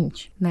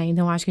suficiente, né?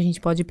 Então, acho que a gente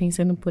pode ir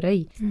pensando por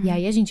aí. E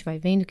aí, a gente vai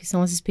vendo que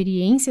são as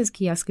experiências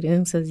que as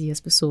crianças e as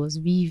pessoas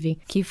vivem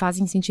que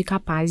fazem sentir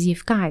capaz e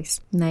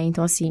eficaz, né?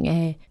 Então, assim,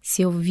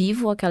 se eu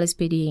vivo aquela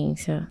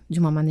experiência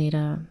de uma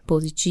maneira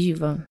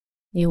positiva,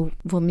 eu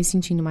vou me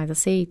sentindo mais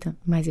aceita,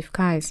 mais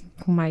eficaz,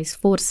 com mais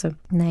força,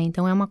 né?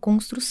 Então, é uma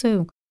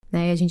construção,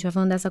 né? A gente vai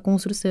falando dessa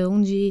construção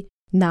de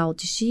da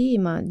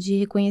autoestima, de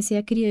reconhecer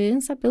a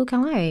criança pelo que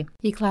ela é.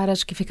 E, claro,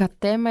 acho que fica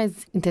até mais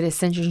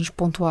interessante a gente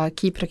pontuar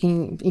aqui para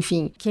quem,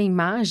 enfim, que a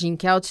imagem,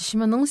 que a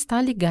autoestima não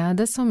está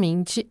ligada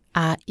somente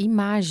à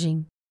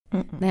imagem,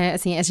 né?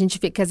 Assim, a gente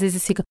fica, às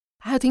vezes fica,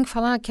 eu tenho que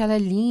falar que ela é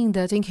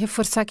linda, eu tenho que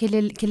reforçar que ele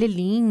é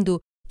lindo,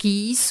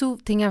 que isso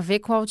tem a ver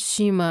com a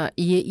autoestima.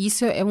 E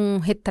isso é um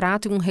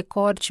retrato e um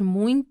recorte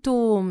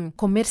muito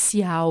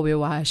comercial,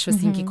 eu acho,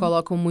 assim, que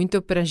colocam muito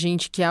pra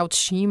gente que a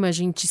autoestima, a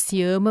gente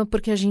se ama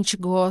porque a gente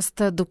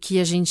gosta do que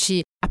a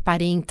gente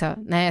aparenta,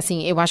 né?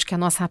 Assim, eu acho que a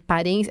nossa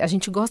aparência, a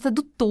gente gosta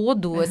do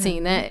todo,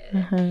 assim, né?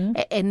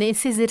 É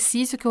nesse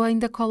exercício que eu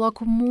ainda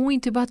coloco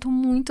muito e bato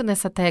muito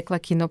nessa tecla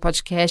aqui no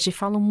podcast e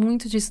falo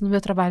muito disso no meu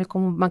trabalho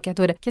como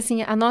maquiadora, que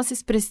assim, a nossa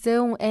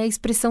expressão é a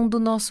expressão do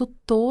nosso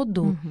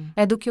todo,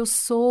 é do que eu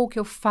sou, o que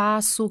eu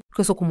faço, o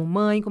que eu sou como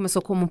mãe, como eu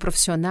sou como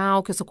profissional,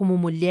 o que eu sou como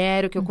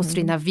mulher, o que eu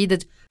construí na vida,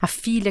 a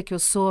filha que eu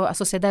sou, a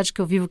sociedade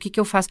que eu vivo, o que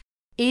eu faço.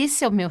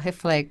 Esse é o meu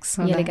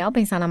reflexo, E é legal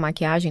pensar na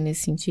maquiagem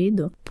nesse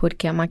sentido,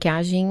 porque a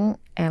maquiagem,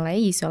 ela é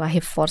isso, ela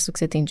reforça o que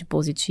você tem de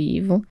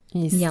positivo.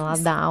 E ela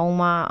dá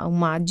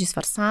uma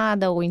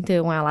disfarçada, ou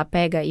então ela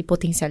pega e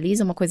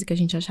potencializa uma coisa que a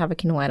gente achava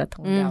que não era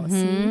tão legal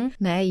assim,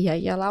 né? E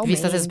aí ela aumenta.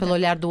 Visto às vezes pelo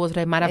olhar do outro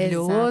é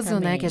maravilhoso,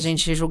 né? Que a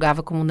gente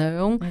julgava como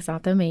não.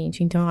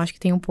 Exatamente. Então eu acho que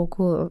tem um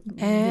pouco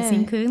desse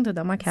encanto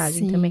da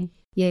maquiagem também.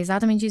 E é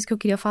exatamente isso que eu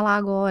queria falar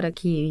agora,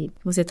 que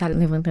você tá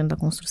levantando da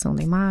construção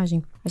da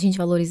imagem. A gente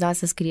valorizar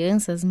essas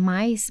crianças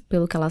mais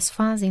pelo que elas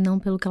fazem, não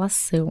pelo que elas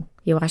são.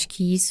 Eu acho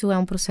que isso é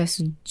um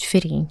processo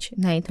diferente,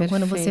 né? Então,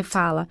 quando você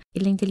fala,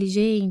 ele é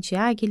inteligente,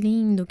 que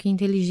lindo, que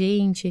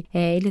inteligente,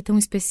 ele é tão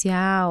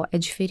especial, é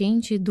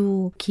diferente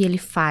do que ele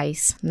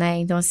faz, né?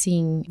 Então,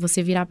 assim,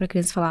 você virar pra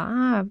criança e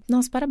falar,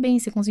 nossa,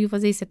 parabéns, você conseguiu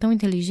fazer isso, é tão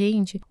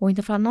inteligente. Ou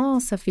então falar,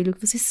 nossa, filho,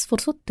 você se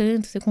esforçou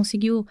tanto, você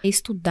conseguiu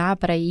estudar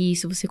pra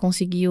isso, você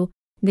conseguiu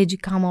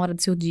dedicar uma hora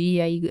do seu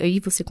dia e aí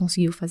você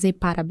conseguiu fazer,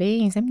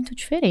 parabéns, é muito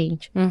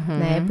diferente,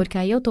 né? Porque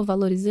aí eu tô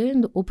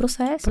valorizando o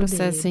processo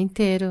dele.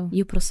 Inteiro.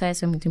 E o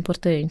processo é muito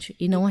importante,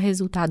 e não o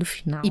resultado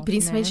final. E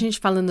principalmente a gente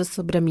falando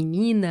sobre a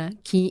menina,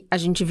 que a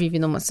gente vive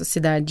numa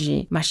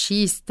sociedade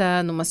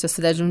machista, numa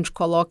sociedade onde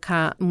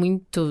coloca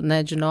muito,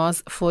 né, de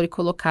nós, foi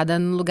colocada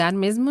no lugar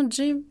mesmo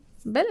de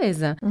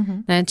beleza,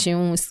 né?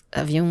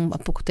 Havia há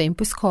pouco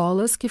tempo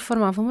escolas que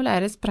formavam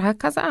mulheres para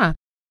casar.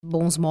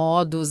 Bons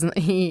modos,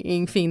 e,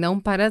 enfim, não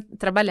para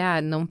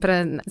trabalhar, não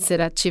para ser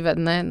ativa,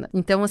 né?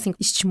 Então, assim,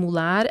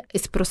 estimular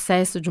esse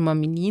processo de uma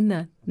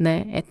menina,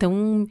 né, é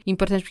tão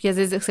importante, porque às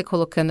vezes você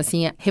colocando,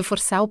 assim,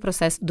 reforçar o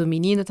processo do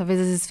menino, talvez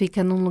às vezes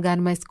fica num lugar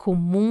mais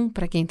comum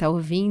para quem tá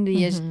ouvindo,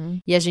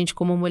 e a gente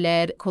como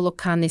mulher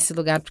colocar nesse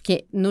lugar,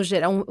 porque no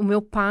geral, o meu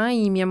pai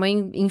e minha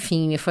mãe,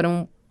 enfim,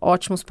 foram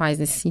ótimos pais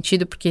nesse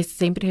sentido, porque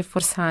sempre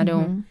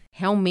reforçaram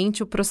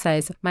realmente o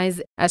processo.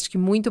 Mas acho que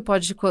muito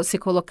pode se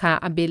colocar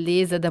a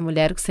beleza da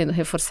mulher sendo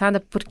reforçada,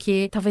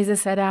 porque talvez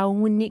essa era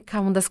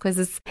uma das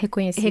coisas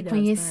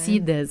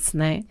reconhecidas,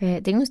 né?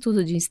 Tem um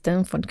estudo de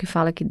Stanford que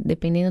fala que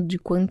dependendo de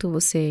quanto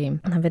você,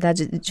 na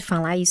verdade, de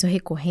falar isso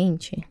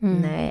recorrente,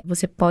 né?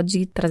 Você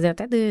pode trazer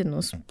até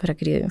danos para a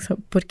criança,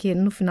 porque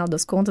no final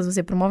das contas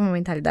você promove uma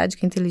mentalidade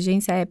que a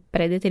inteligência é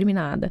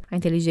pré-determinada. A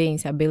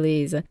inteligência, a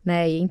beleza,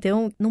 né? E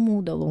então não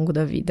muda ao longo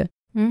da vida.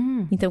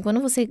 Então, quando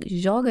você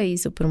joga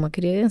isso para uma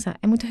criança,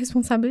 é muita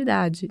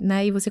responsabilidade,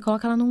 né? E você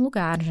coloca ela num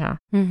lugar já.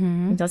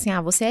 Então, assim,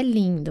 você é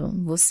lindo,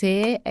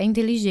 você é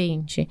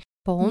inteligente.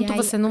 Ponto, aí,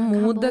 você não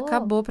muda,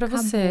 acabou pra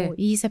você.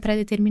 E isso é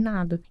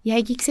pré-determinado. E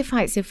aí, o que você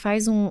faz? Você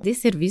faz um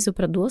desserviço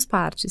para duas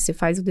partes. Você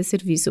faz o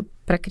desserviço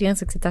para a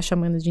criança que você tá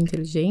chamando de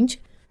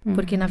inteligente,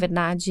 porque, na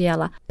verdade,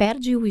 ela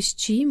perde o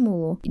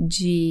estímulo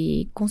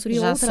de construir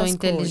outras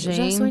coisas. Já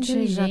sou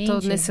inteligente, já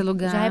tô nesse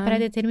lugar. Já é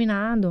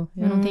pré-determinado,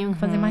 eu não tenho que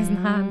fazer mais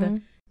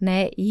nada,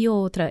 né? E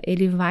outra,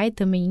 ele vai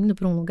também indo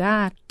para um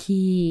lugar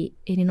que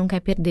ele não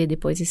quer perder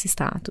depois esse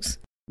status.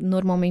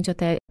 Normalmente,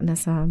 até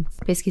nessa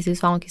pesquisa, eles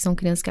falam que são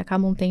crianças que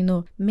acabam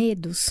tendo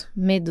medos,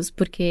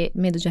 porque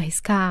medo de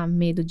arriscar,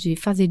 medo de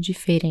fazer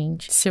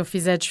diferente. Se eu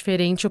fizer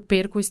diferente, eu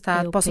perco o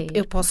estado.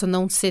 Eu posso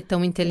não ser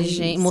tão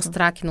inteligente,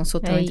 mostrar que não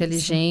sou tão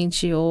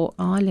inteligente, ou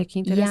olha que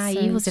interessante. E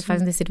aí você faz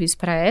um desserviço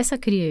para essa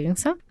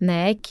criança,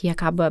 né, que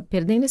acaba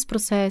perdendo esse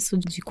processo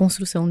de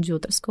construção de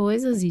outras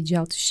coisas e de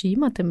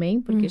autoestima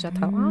também, porque já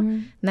tá lá,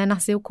 né,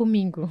 nasceu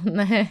comigo,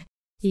 né?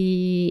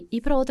 E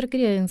para outra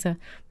criança,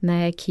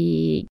 né,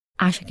 que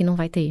acha que não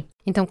vai ter.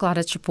 Então,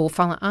 Clara, tipo,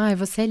 fala,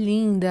 você é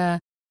linda,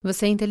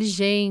 você é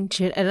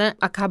inteligente. Ela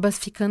acaba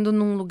ficando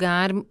num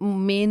lugar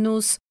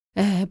menos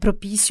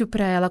propício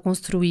para ela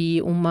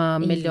construir uma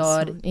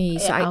melhor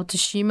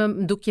autoestima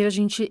do que a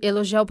gente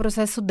elogiar o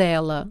processo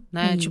dela,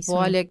 né? Isso. Tipo,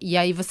 olha, e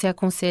aí você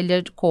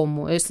aconselha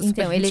como?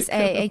 Então,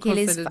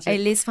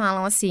 eles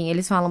falam assim,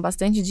 eles falam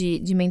bastante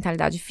de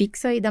mentalidade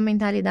fixa e da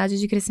mentalidade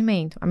de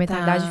crescimento. A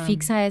mentalidade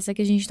fixa é essa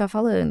que a gente tá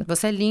falando.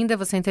 Você é linda,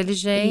 você é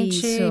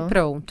inteligente e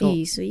pronto.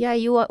 Isso. E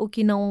aí o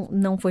que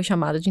não foi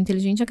chamado de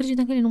inteligente,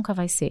 acredita que ele nunca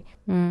vai ser,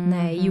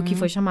 né? E o que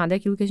foi chamado é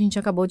aquilo que a gente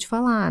acabou de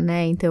falar,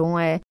 né? Então,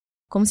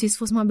 como se isso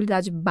fosse uma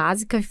habilidade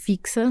básica,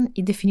 fixa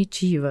e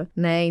definitiva,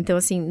 né? Então,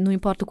 assim, não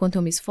importa o quanto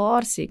eu me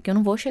esforce, que eu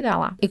não vou chegar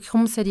lá. E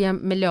como seria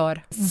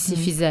melhor se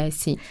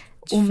fizesse?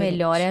 O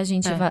melhor é a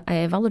gente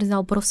valorizar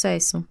o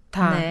processo,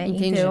 tá, né?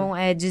 Entendi. Então,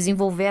 é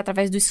desenvolver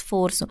através do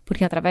esforço.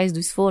 Porque através do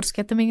esforço,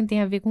 que também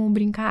tem a ver com o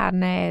brincar,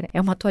 né? É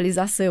uma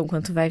atualização.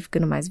 Quando tu vai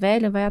ficando mais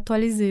velha, vai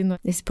atualizando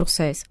esse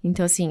processo.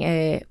 Então, assim,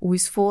 o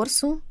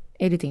esforço,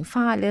 ele tem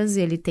falhas,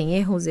 ele tem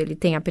erros, ele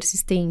tem a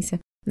persistência,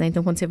 né?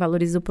 Então, quando você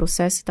valoriza o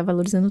processo, você tá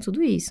valorizando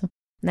tudo isso,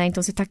 né?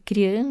 Então, você tá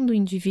criando um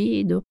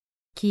indivíduo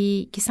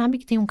que sabe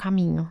que tem um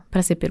caminho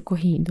para ser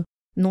percorrido.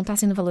 Não tá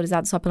sendo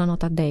valorizado só pela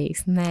nota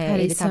 10, né?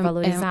 Cara, ele tá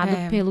valorizado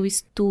pelo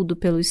estudo,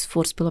 pelo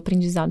esforço, pelo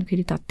aprendizado que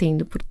ele tá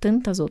tendo, por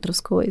tantas outras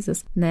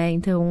coisas, né?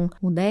 Então,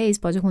 o 10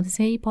 pode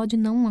acontecer e pode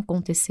não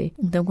acontecer.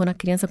 Então, quando a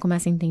criança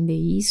começa a entender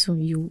isso,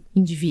 e o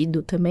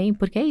indivíduo também,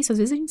 porque é isso, às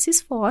vezes a gente se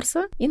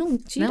esforça e não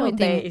tira o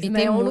 10,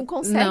 né? Ou não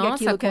consegue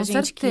aquilo que a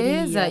gente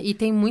queria. E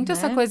tem muito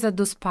essa coisa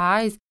dos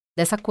pais,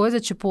 dessa coisa,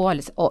 tipo,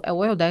 olha,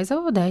 ou é o 10 ou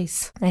é o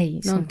 10. É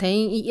isso. Não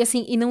tem, e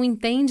assim, e não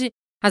entende...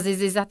 Às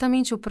vezes,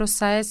 exatamente o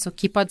processo,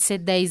 que pode ser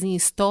 10 em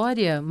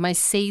história, mas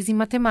 6 em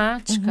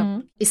matemática.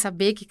 Uhum. E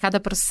saber que cada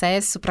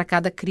processo, para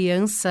cada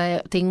criança,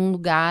 tem um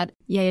lugar.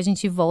 E aí a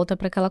gente volta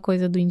para aquela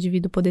coisa do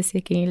indivíduo poder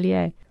ser quem ele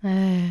é.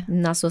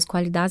 Nas suas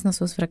qualidades, nas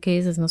suas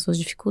fraquezas, nas suas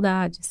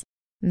dificuldades,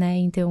 né?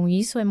 Então,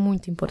 isso é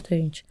muito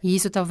importante. E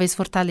isso talvez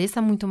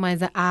fortaleça muito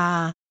mais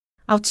a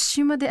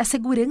autoestima, a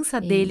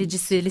segurança dele, de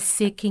ele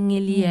ser quem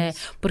ele é.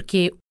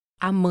 Porque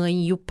a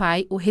mãe e o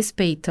pai o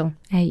respeitam.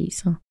 É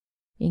isso.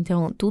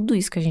 Então, tudo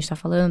isso que a gente está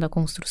falando, a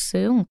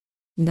construção,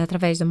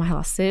 através de uma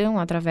relação,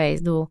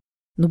 através do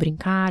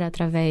brincar,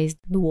 através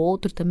do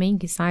outro também,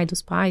 que sai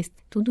dos pais,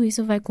 tudo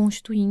isso vai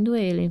constituindo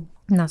ele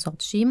na sua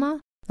autoestima,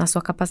 na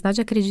sua capacidade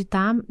de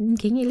acreditar em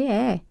quem ele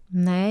é,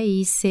 né?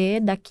 E ser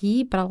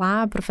daqui para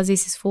lá, para fazer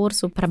esse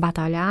esforço, para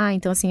batalhar.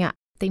 Então, assim,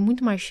 tem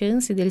muito mais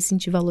chance dele se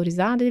sentir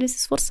valorizado e dele se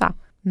esforçar,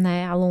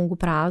 né, a longo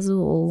prazo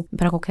ou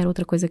para qualquer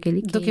outra coisa que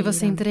ele queira. Do que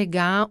você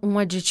entregar um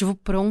aditivo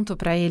pronto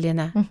para ele,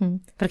 né?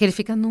 Porque ele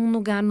fica num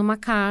lugar, numa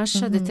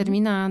caixa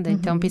determinada.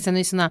 Então, pensando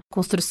isso na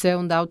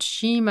construção da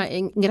autoestima, é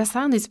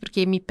engraçado isso,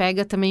 porque me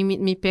pega também,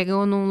 me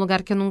pega num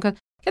lugar que eu nunca...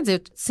 Quer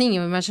dizer, sim,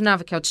 eu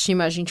imaginava que a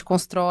autoestima a gente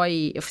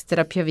constrói, eu fiz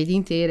terapia a vida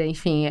inteira,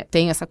 enfim,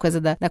 tem essa coisa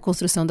da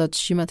construção da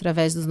autoestima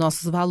através dos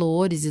nossos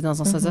valores e das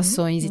nossas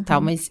ações e tal,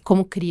 mas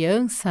como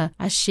criança,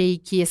 achei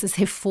que esses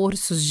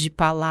reforços de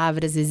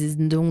palavras, às vezes,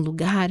 de um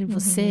lugar,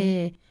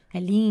 você é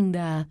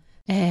linda,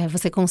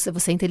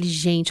 você é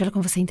inteligente, olha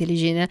como você é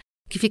inteligente, né?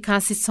 Que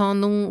ficasse só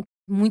num...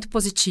 muito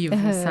positivo,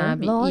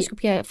 sabe? Lógico,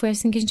 porque foi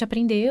assim que a gente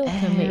aprendeu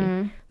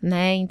também,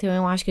 né? Então,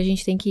 eu acho que a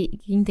gente tem que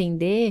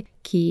entender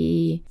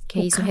que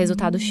isso, o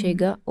resultado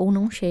chega ou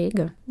não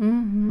chega.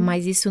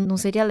 Mas isso não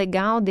seria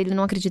legal dele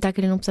não acreditar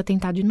que ele não precisa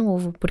tentar de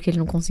novo, porque ele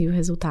não conseguiu o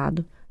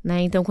resultado,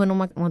 né? Então, quando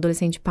um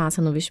adolescente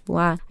passa no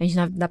vestibular, a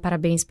gente dá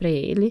parabéns pra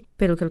ele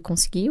pelo que ele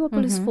conseguiu ou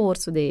pelo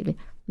esforço dele,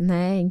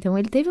 né? Então,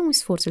 ele teve um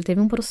esforço, ele teve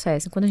um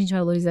processo. Quando a gente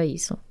valoriza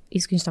isso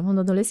que a gente tá falando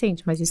do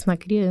adolescente, mas isso na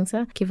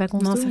criança que vai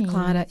construindo. Nossa,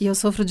 Clara, e eu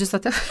sofro disso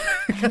até...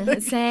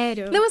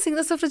 Sério? Não, assim,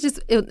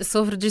 eu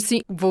sofro disso,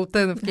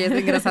 voltando, porque é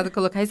engraçado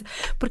colocar isso,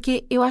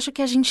 porque eu acho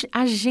que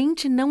a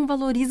gente não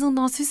valoriza o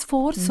nosso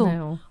esforço.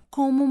 Não.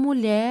 Como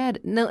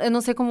mulher, não, eu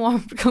não sei como homem,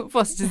 porque eu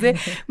posso dizer,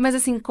 mas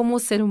assim, como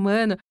ser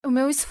humano, o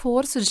meu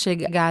esforço de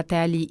chegar até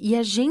ali, e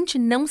a gente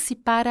não se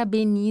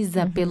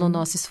parabeniza pelo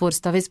nosso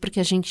esforço, talvez porque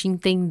a gente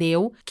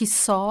entendeu que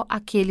só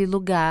aquele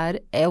lugar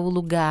é o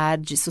lugar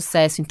de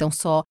sucesso, então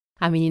só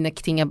a menina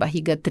que tem a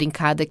barriga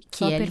trincada, que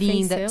só é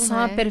linda, só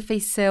a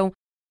perfeição.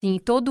 Sim,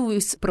 todo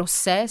esse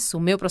processo,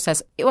 o meu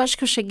processo, eu acho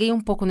que eu cheguei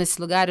um pouco nesse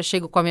lugar, eu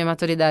chego com a minha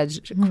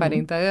maturidade de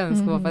 40 anos,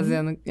 que eu vou fazer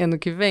ano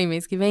que vem,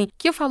 mês que vem,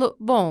 que eu falo,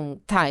 bom,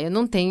 tá, eu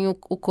não tenho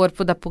o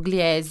corpo da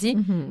Pugliese,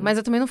 mas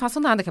eu também não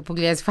faço nada que a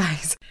Pugliese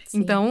faz. Sim.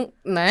 Então,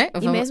 né?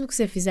 E mesmo que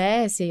você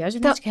fizesse, a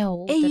genética é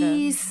outra. É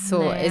isso,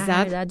 né? A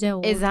realidade é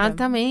outra.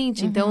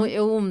 Exatamente, então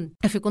eu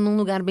fico num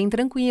lugar bem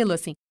tranquilo,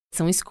 assim,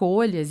 são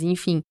escolhas,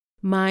 enfim.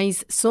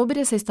 Mas sobre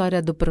essa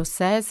história do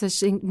processo,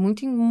 achei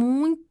muito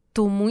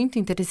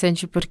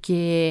interessante,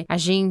 porque a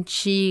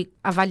gente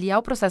avaliar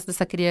o processo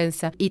dessa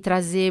criança e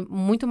trazer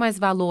muito mais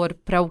valor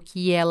para o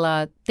que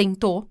ela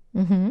tentou,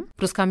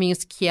 para os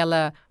caminhos que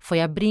ela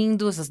foi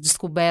abrindo, as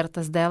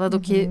descobertas dela, do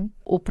que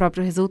o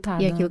próprio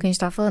resultado. E aquilo que a gente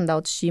tá falando, da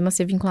autoestima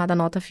ser vinculada à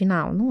nota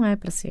final. Não é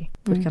pra ser,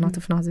 porque a nota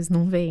final às vezes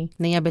não vem.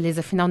 Nem a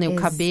beleza final, nem o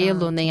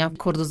cabelo, nem a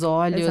cor dos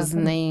olhos,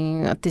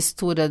 nem a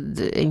textura,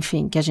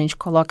 enfim, que a gente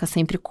coloca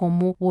sempre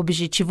como o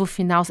objetivo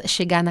final, é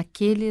chegar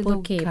naquele lugar.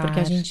 Por quê? Porque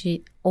a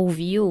gente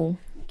ouviu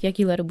que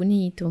aquilo era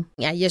bonito.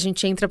 E aí a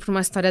gente entra para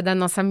uma história da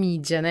nossa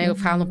mídia, né? Eu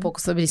falo um pouco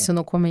sobre isso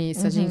no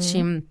começo.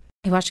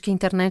 Eu acho que a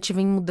internet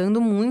vem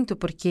mudando muito,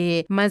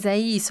 mas é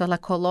isso, ela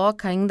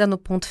coloca ainda no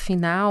ponto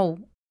final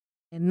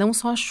Não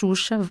só a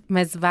Xuxa,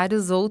 mas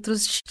vários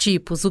outros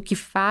tipos. O que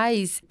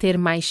faz ter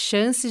mais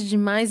chances de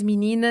mais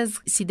meninas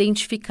se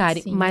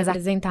identificarem. Sim, mais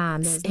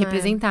representadas, né?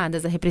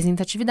 Representadas, a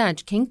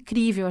representatividade, que é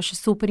incrível, eu acho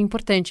super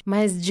importante.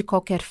 Mas, de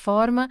qualquer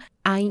forma,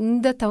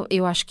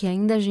 eu acho que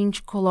ainda a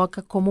gente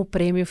coloca como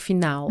prêmio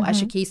final.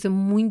 Acho que isso é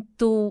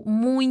muito,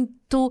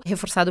 muito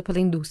reforçado pela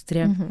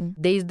indústria.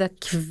 Desde a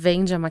que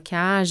vende a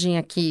maquiagem,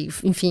 a que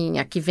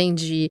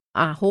vende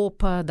a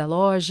roupa da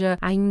loja,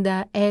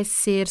 ainda é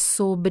ser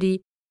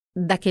sobre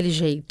daquele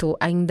jeito,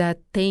 ainda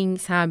tem,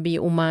 sabe,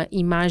 uma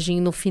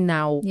imagem no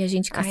final. E a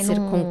gente cai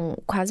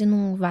quase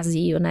num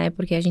vazio, né?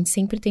 Porque a gente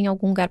sempre tem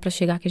algum lugar pra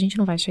chegar que a gente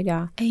não vai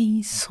chegar. É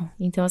isso.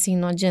 Então, assim,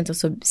 não adianta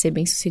eu ser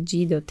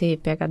bem-sucedida, eu ter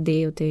PhD,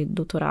 eu ter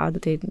doutorado, eu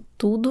ter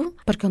tudo.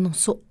 Porque eu não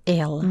sou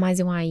ela.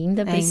 Mas eu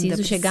ainda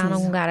preciso chegar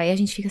num lugar. Aí a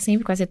gente fica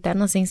sempre com essa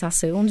eterna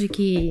sensação de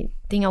que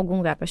tem algum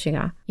lugar pra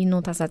chegar. E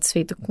não tá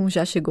satisfeito com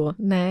já chegou,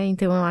 né?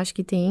 Então, eu acho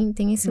que tem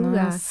esse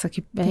lugar. Nossa,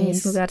 que tem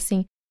esse lugar,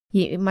 sim.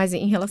 Mas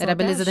em relação Era a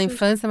beleza da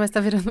infância, mas tá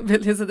virando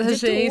beleza da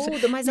gente.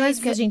 Tudo, mas é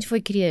isso que a gente foi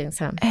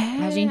criança.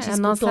 A gente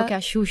escutou que a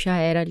Xuxa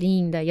era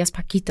linda e as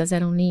paquitas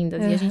eram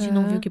lindas. E a gente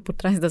não viu que por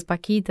trás das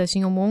paquitas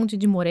tinha um monte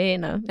de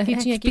morena que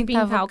tinha que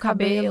pintar o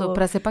cabelo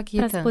pra ser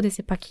paquita. Pra poder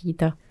ser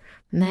paquita.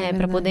 Né,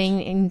 pra poder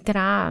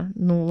entrar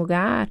num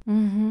lugar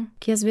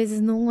que às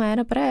vezes não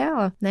era pra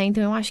ela, né?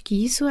 Então eu acho que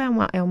isso é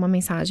uma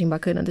mensagem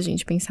bacana da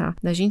gente pensar.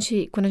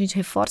 Quando a gente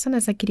reforça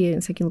nessa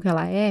criança aquilo que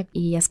ela é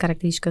e as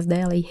características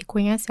dela e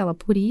reconhece ela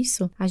por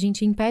isso, a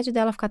gente impede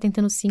dela ficar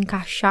tentando se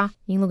encaixar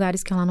em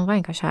lugares que ela não vai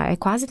encaixar. É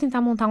quase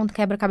tentar montar um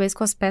quebra-cabeça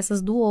com as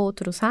peças do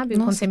outro, sabe?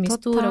 Nossa, quando você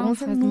mistura,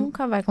 você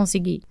nunca vai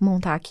conseguir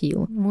montar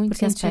aquilo.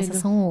 Porque as peças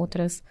são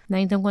outras,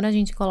 né? Então quando a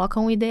gente coloca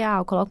um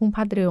ideal, coloca um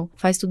padrão,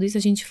 faz tudo isso,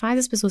 a gente faz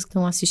as pessoas que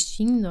estão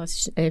assistindo,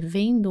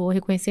 vendo ou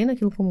reconhecendo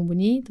aquilo como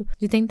bonito,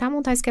 de tentar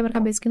montar esse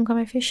quebra-cabeça que nunca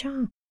vai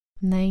fechar,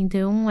 né?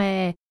 Então,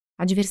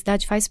 a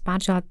diversidade faz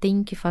parte, ela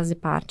tem que fazer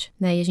parte,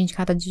 né? E a gente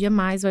cada dia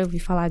mais vai ouvir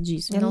falar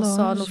disso, não lógico.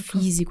 Só no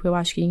físico, eu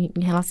acho que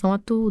em relação a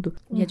tudo.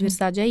 E a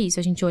diversidade é isso,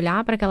 a gente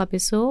olhar para aquela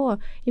pessoa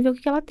e ver o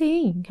que ela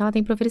tem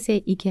para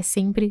oferecer e que é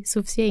sempre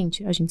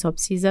suficiente. A gente só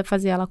precisa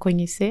fazer ela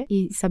conhecer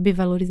e saber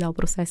valorizar o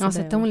processo dela. Nossa,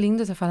 é tão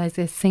lindo você falar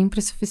isso, é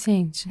sempre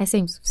suficiente. É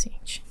sempre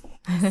suficiente.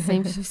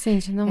 Sempre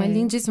suficiente. Não, é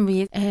lindíssimo.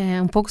 E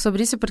é um pouco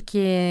sobre isso,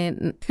 porque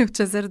eu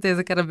tinha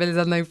certeza que era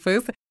beleza na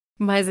infância,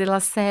 mas ela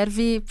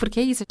serve, porque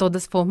é isso,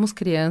 todas fomos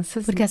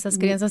crianças. Porque essas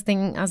crianças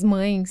têm as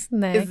mães,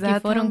 né? Exatamente.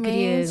 Que foram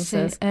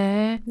crianças.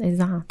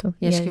 Exato.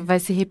 E acho que vai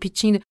se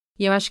repetindo.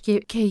 E eu acho que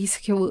é isso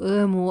que eu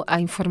amo,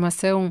 a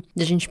informação,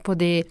 de a gente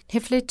poder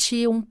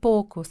refletir um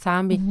pouco,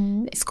 sabe?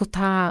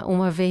 Escutar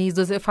uma vez,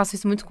 duas. Eu faço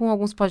isso muito com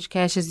alguns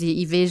podcasts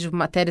e vejo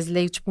matérias,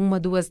 leio tipo 1,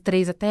 2,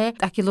 3, até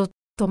aquilo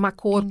tomar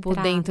corpo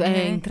dentro,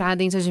 entrar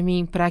dentro de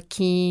mim, para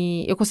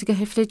que eu consiga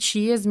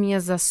refletir as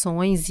minhas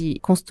ações e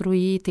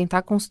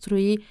tentar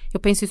construir. Eu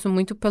penso isso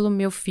muito pelo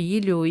meu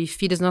filho e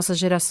filhos, nossas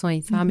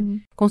gerações,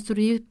 sabe?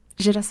 Construir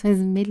gerações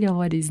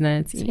melhores,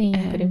 né?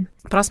 Sempre.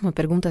 Próxima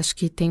pergunta, acho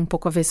que tem um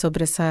pouco a ver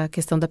sobre essa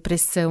questão da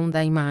pressão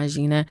da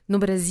imagem, né? No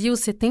Brasil,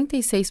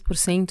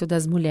 76%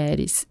 das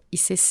mulheres e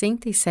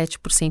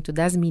 67%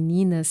 das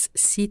meninas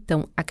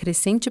citam a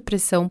crescente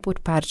pressão por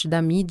parte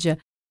da mídia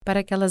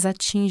para que elas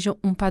atinjam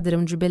um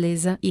padrão de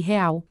beleza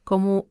irreal,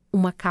 como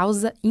uma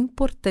causa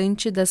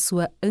importante da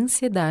sua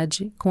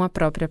ansiedade com a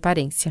própria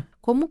aparência.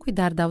 Como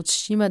cuidar da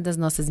autoestima das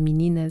nossas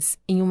meninas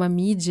em uma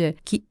mídia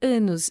que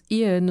anos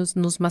e anos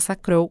nos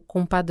massacrou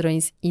com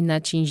padrões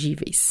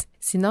inatingíveis?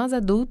 Se nós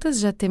adultas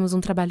já temos um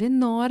trabalho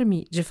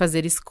enorme de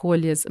fazer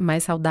escolhas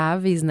mais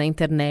saudáveis na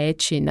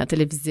internet, na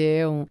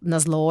televisão,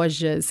 nas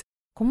lojas,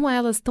 como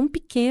elas tão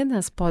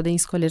pequenas podem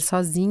escolher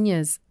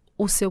sozinhas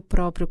o seu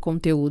próprio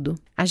conteúdo?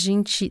 A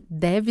gente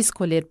deve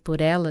escolher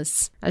por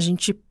elas? A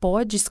gente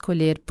pode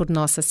escolher por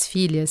nossas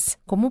filhas?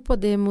 Como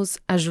podemos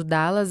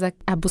ajudá-las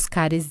a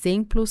buscar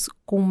exemplos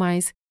com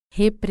mais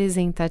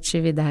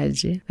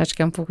representatividade? Acho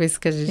que é um pouco isso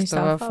que a gente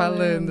estava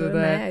falando,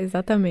 né?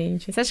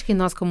 Exatamente. Você acha que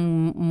nós,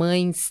 como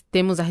mães,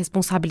 temos a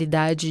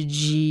responsabilidade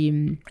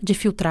de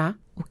filtrar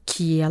o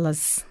que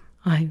elas...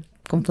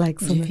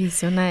 complexo.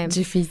 Difícil, né?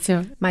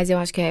 Difícil. Mas eu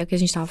acho que é o que a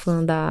gente estava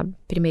falando da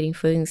primeira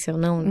infância, ou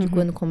não? De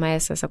quando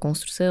começa essa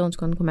construção, de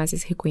quando começa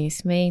esse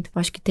reconhecimento. Eu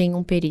acho que tem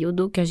um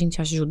período que a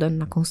gente ajuda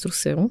na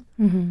construção.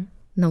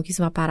 Não que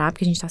isso vá parar,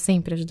 porque a gente tá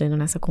sempre ajudando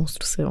nessa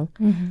construção.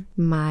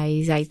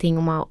 Mas aí tem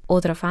uma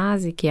outra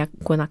fase, que é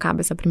quando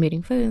acaba essa primeira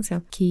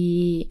infância,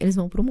 que eles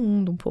vão pro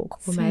mundo um pouco.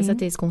 Começa a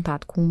ter esse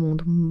contato com um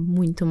mundo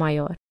muito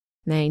maior,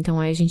 né? Então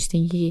aí a gente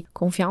tem que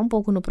confiar um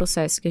pouco no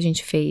processo que a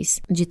gente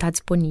fez de estar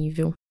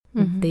disponível.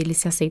 Deles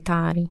se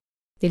aceitarem,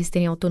 deles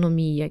terem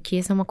autonomia, que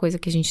essa é uma coisa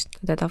que a gente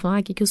até tá falando,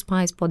 o que os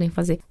pais podem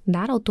fazer?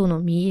 Dar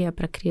autonomia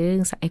pra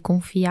criança é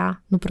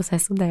confiar no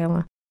processo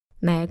dela,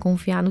 né? É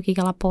confiar no que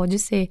ela pode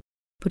ser.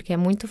 Porque é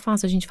muito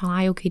fácil a gente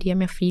falar, eu queria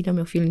minha filha,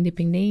 meu filho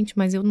independente,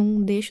 mas eu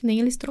não deixo nem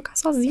eles trocar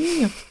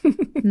sozinho,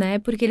 né?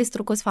 Porque eles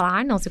trocou, você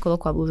fala, não, você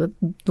colocou a blusa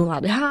do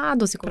lado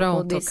errado, você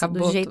colocou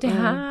do jeito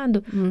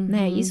errado,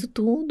 né? Isso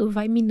tudo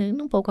vai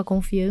minando um pouco a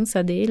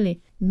confiança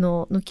dele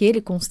no que ele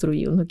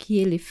construiu, no que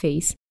ele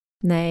fez.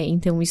 né?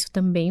 Então, isso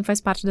também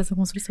faz parte dessa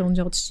construção de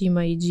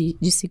autoestima e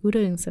de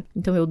segurança.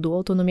 Então, eu dou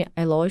autonomia.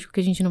 É lógico que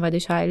a gente não vai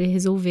deixar ele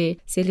resolver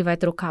se ele vai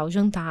trocar o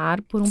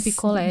jantar por um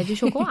picolé de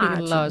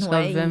chocolate. Lógico, não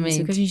é obviamente.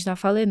 isso que a gente tá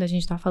falando. A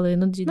gente tá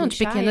falando de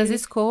pequenas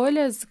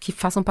escolhas que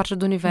façam parte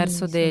do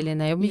universo dele,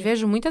 né? Eu me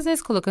vejo muitas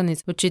vezes colocando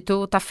isso. O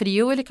Tito tá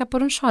frio, ele quer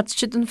pôr um short.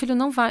 Tito, no filho,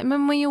 não vai.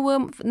 Mamãe, eu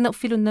amo. Não,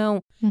 filho,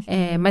 não.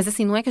 Mas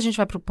assim, não é que a gente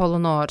vai pro Polo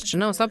Norte,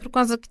 não. Só por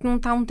causa que não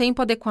tá um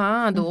tempo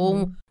adequado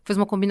ou fez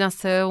uma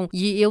combinação.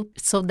 E eu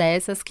sou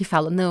dessas que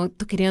falo, não, eu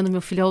tô criando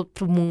meu filho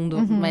pro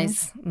mundo,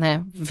 mas,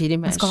 né, vira e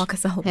mexe. Mas coloca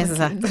essa roupa.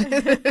 Exato.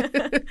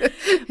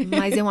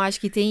 Mas eu acho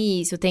que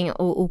tem isso, tem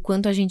o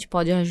quanto a gente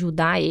pode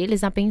ajudar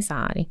eles a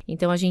pensarem.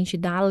 Então, a gente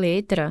dá a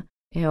letra.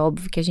 É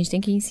óbvio que a gente tem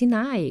que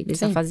ensinar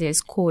eles a fazer a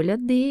escolha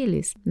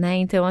deles, né?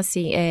 Então,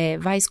 assim,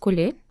 vai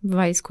escolher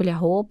a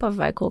roupa,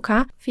 vai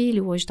colocar,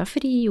 filho, hoje tá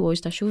frio,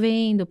 hoje tá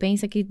chovendo,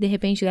 pensa que, de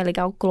repente, é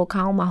legal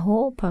colocar uma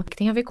roupa que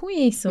tem a ver com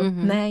isso,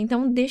 né?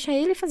 Então, deixa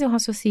ele fazer o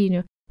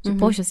raciocínio. De,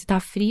 poxa, se tá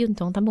frio,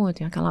 então tá bom, eu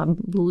tenho aquela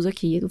blusa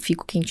aqui, eu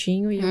fico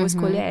quentinho e eu vou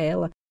escolher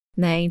ela,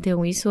 né?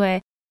 Então, isso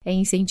é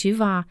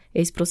incentivar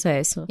esse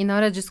processo. E na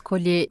hora de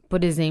escolher,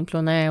 por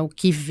exemplo, né, o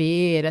que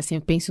ver, assim,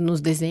 eu penso nos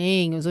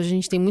desenhos. Hoje a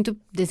gente tem muito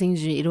desenho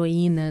de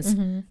heroínas,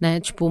 né,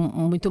 tipo,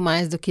 muito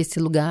mais do que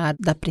esse lugar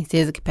da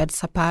princesa que perde o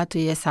sapato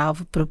e é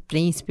salvo pro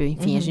príncipe.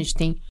 Enfim, a gente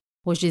tem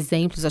hoje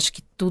exemplos, acho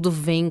que tudo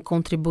vem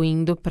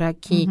contribuindo para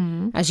que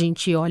a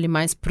gente olhe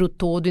mais pro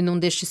todo e não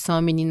deixe só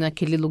a menina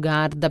naquele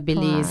lugar da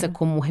beleza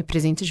como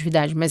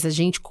representatividade, mas a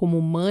gente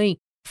como mãe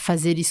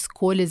fazer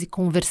escolhas e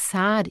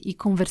conversar e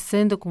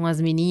conversando com as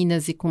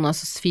meninas e com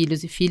nossos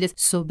filhos e filhas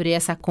sobre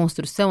essa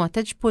construção,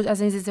 até tipo, às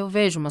vezes eu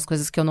vejo umas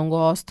coisas que eu não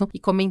gosto e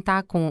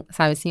comentar com,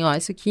 sabe assim, ó,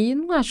 isso aqui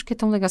não acho que é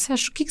tão legal, você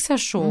acha, o que você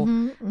achou?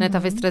 Né,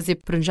 talvez trazer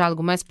para um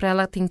diálogo, mas para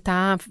ela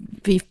tentar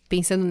vir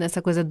pensando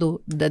nessa coisa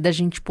da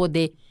gente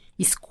poder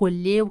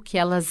escolher o que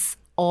elas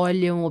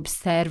olham,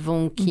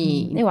 observam,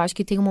 que... Eu acho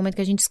que tem um momento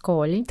que a gente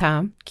escolhe,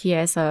 que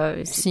é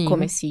esse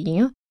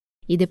comecinho.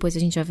 E depois a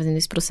gente vai fazendo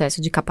esse processo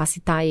de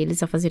capacitar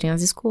eles a fazerem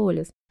as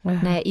escolhas,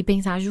 né? E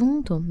pensar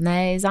junto,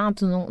 né?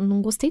 Exato,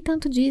 não gostei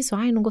tanto disso.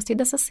 Ai, não gostei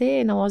dessa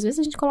cena. Ou às vezes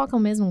a gente coloca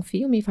mesmo um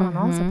filme e fala,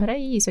 nossa,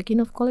 peraí, isso aqui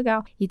não ficou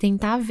legal. E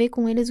tentar ver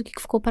com eles o que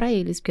ficou pra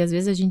eles. Porque às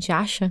vezes a gente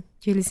acha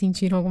que eles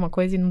sentiram alguma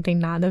coisa e não tem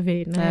nada a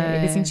ver, né?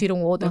 Eles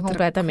sentiram outra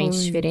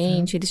completamente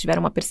diferente. Eles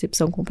tiveram uma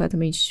percepção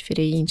completamente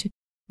diferente,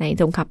 né?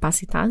 Então,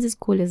 capacitar as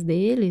escolhas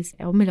deles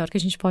é o melhor que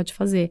a gente pode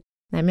fazer.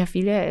 Né? Minha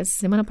filha,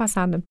 semana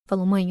passada,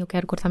 falou, mãe, eu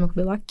quero cortar meu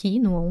cabelo aqui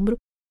no ombro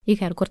e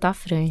quero cortar a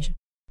franja.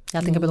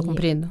 Ela tem cabelo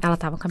comprido? Ela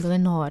tava com cabelo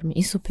enorme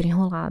e super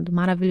enrolado,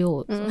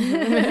 maravilhoso.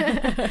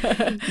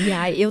 E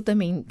aí, eu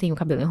também tenho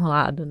cabelo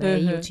enrolado, né?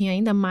 E eu tinha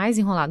ainda mais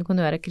enrolado quando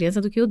eu era criança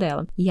do que o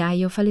dela. E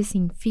aí, eu falei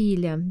assim,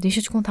 filha, deixa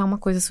eu te contar uma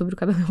coisa sobre o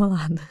cabelo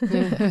enrolado.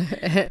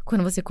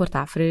 Quando você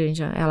cortar a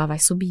franja, ela vai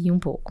subir um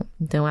pouco.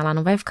 Então, ela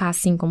não vai ficar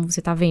assim como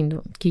você tá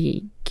vendo,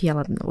 que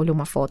ela olhou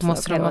uma foto.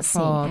 Mostrou uma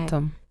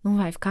foto. Não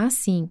vai ficar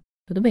assim.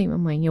 Tudo bem,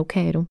 mamãe, eu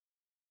quero.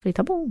 Falei,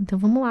 tá bom, então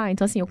vamos lá.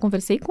 Então, assim, eu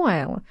conversei com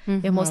ela.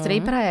 Eu mostrei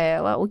pra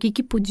ela o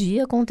que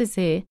podia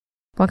acontecer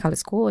com aquela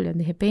escolha,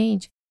 de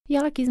repente. E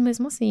ela quis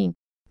mesmo assim,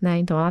 né?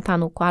 Então, ela tá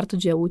no 4º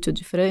dia útil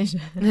de franja.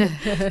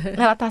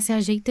 Ela tá se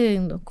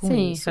ajeitando com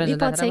isso. E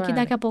pode ser que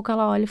daqui a pouco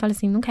ela olhe e fale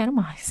assim, não quero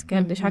mais,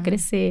 quero deixar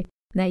crescer.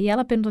 Né? E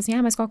ela perguntou assim,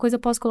 mas qual coisa eu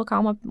posso colocar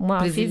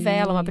uma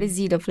fivela, uma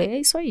presilha? Eu falei,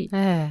 é isso aí.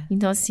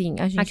 Então, assim,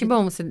 a gente... Ah, que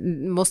bom, você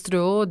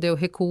mostrou, deu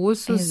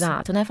recursos.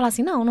 Exato, né? Falar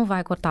assim, não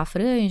vai cortar a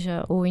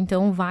franja, ou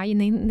então vai e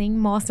nem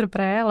mostra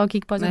pra ela o que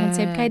pode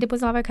acontecer, porque aí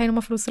depois ela vai cair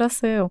numa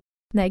frustração,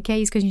 né? Que é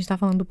isso que a gente tá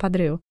falando do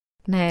padrão,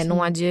 né?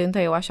 Não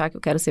adianta eu achar que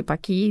eu quero ser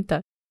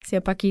Paquita, se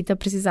a Paquita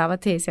precisava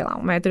ter, sei lá,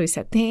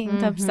 1,70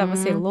 m, precisava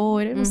ser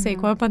loira, eu não sei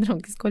qual é o padrão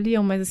que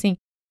escolhiam, mas assim,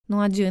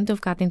 não adianta eu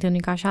ficar tentando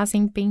encaixar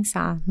sem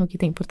pensar no que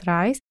tem por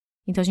trás.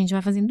 Então, a gente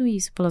vai fazendo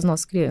isso pelas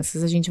nossas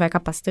crianças. A gente vai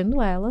capacitando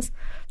elas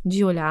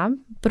de olhar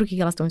para o que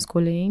elas estão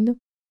escolhendo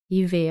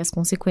e ver as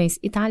consequências.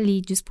 E tá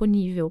ali,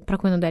 disponível para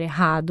quando der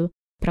errado,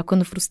 para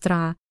quando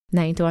frustrar,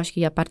 né? Então, acho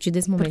que a partir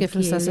desse momento porque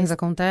frustrações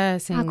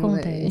acontecem.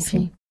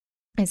 Enfim.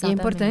 Exatamente. E é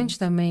importante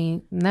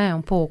também, né?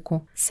 Um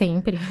pouco.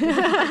 Sempre.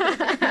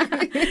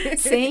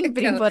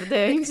 Sempre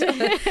importante.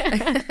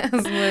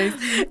 As mães.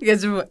 Porque,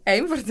 tipo, é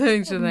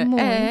importante, né?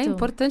 Muito. É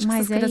importante que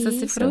as crianças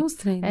se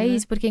frustrem. É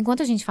isso, porque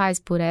enquanto a gente faz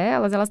por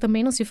elas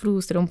também não se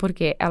frustram,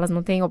 porque elas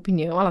não têm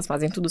opinião, elas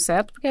fazem tudo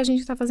certo porque a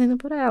gente tá fazendo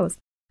por elas.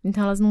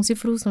 Então, elas não se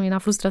frustram. E na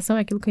frustração é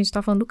aquilo que a gente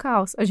tá falando do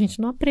caos. A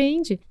gente não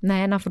aprende,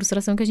 né? Na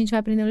frustração que a gente vai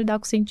aprendendo a lidar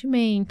com o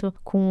sentimento,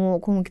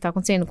 com o que tá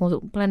acontecendo, com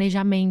o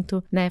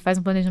planejamento, né? Faz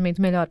um planejamento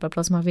melhor pra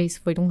próxima vez se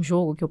foi um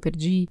jogo que eu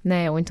perdi,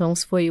 né? Ou então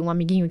se foi um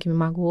amiguinho que me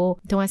magoou.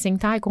 Então, é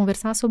sentar e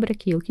conversar sobre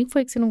aquilo. O que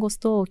foi que você não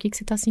gostou? O que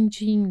você tá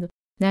sentindo?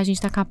 Né? A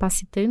gente tá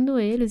capacitando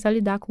eles a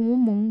lidar com o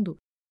mundo.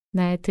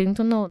 Né?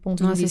 Tanto no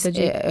ponto de vista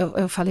de...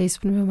 Eu falei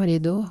isso pro meu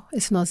marido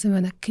esse final de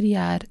semana.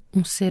 Criar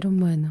um ser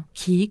humano.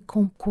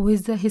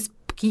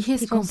 Que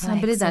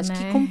responsabilidade,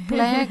 complexo, né? Que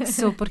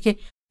complexo, porque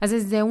Às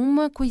vezes é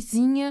uma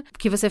coisinha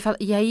que você fala,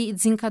 e aí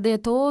desencadeia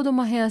toda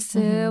uma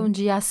reação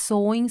de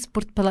ações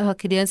pela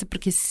criança,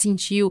 porque se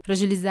sentiu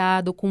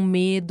fragilizado, com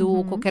medo,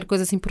 ou qualquer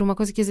coisa assim, por uma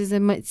coisa que às vezes é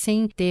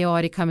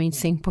teoricamente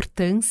sem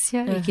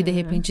importância, e que de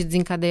repente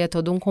desencadeia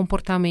todo um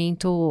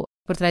comportamento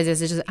por trás, às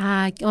vezes,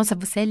 nossa,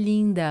 você é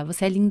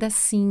linda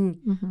sim,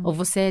 ou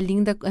você é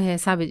linda,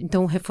 sabe?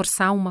 Então,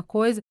 reforçar uma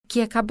coisa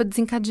que acaba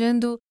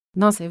desencadeando.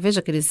 Nossa, eu vejo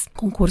aqueles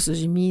concursos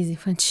de Miss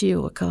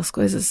infantil, aquelas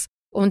coisas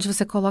onde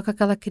você coloca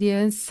aquela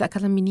criança,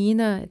 aquela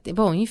menina,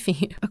 bom, enfim,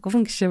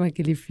 como que chama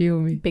aquele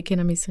filme?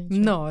 Pequena Miss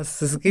Sunshine.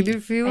 Nossa, aquele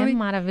filme é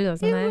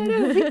maravilhoso, né?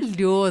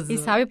 Maravilhoso. E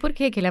sabe por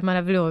que ele é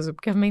maravilhoso?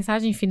 Porque a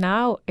mensagem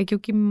final é que o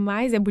que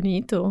mais é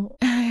bonito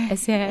é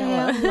ser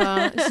ela.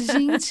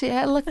 Gente,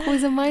 ela é a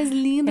coisa mais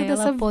linda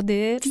dessa vida.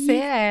 Poder ser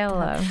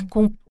ela.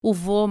 Com o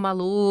vô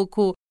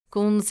maluco,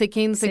 com não sei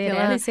quem, não sei o que lá.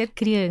 Ser ela e ser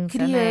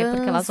criança, né?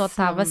 Porque ela só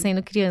tava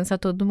sendo criança a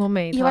todo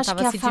momento. E eu acho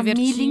que a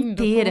família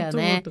inteira,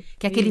 né?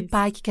 Que é aquele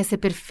pai que quer ser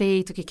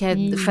perfeito, que quer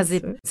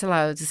fazer, sei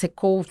lá, ser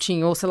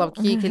coaching, ou sei lá o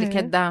que ele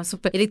quer dar.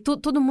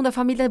 Todo mundo, a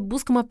família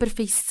busca uma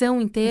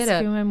perfeição inteira.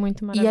 Esse filme é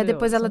muito maravilhoso. E aí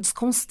depois ela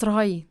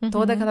desconstrói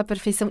toda aquela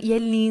perfeição. E é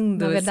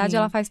lindo. Na verdade, assim.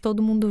 ela faz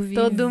todo mundo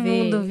viver. Todo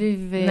mundo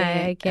viver.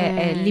 Né? Que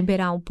é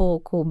liberar um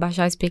pouco,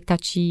 baixar a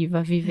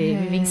expectativa,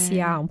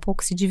 vivenciar um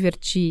pouco, se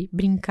divertir,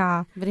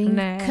 brincar.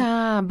 Né?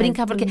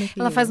 Brincar, porque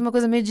ela faz uma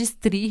coisa meio de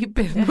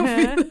stripper no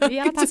final. E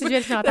ela tá se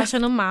divertindo, ela tá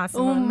achando o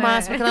máximo. O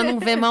máximo, porque ela não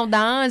vê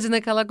maldade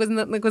naquela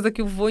coisa, na coisa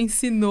que o vô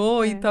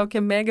ensinou e tal, que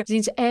é mega.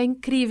 Gente, é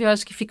incrível, eu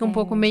acho que fica um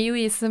pouco meio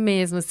isso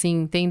mesmo,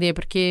 assim, entender?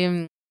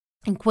 Porque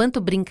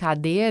enquanto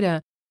brincadeira,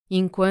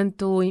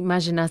 enquanto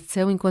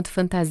imaginação, enquanto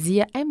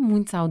fantasia, é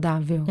muito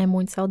saudável. É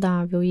muito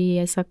saudável. E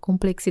essa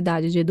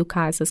complexidade de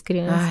educar essas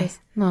crianças.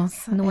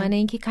 Nossa. Não é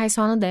nem que cai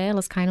só no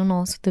delas, cai no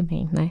nosso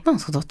também, né?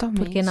 Nossa, totalmente.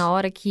 Porque na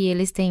hora que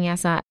eles têm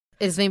essa...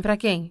 Eles vêm pra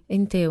quem?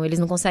 Então, eles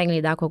não conseguem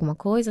lidar com alguma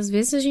coisa, às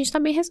vezes a gente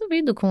tá bem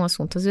resolvido com o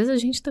assunto, às vezes a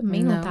gente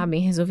também não tá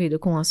bem resolvido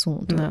com o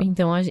assunto. Não.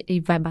 Então, e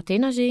vai bater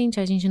na gente,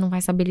 a gente não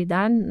vai saber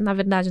lidar, na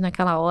verdade,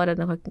 naquela hora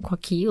com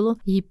aquilo.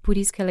 E por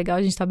isso que é legal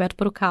a gente tá aberto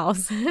pro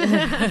caos.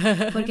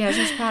 Porque a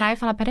gente parar e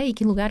falar, peraí,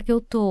 que lugar que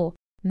eu tô?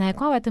 Né?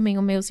 Qual é também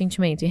o meu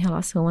sentimento em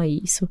relação a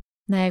isso?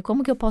 Né?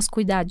 Como que eu posso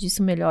cuidar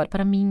disso melhor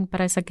para mim,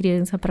 para essa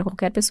criança, para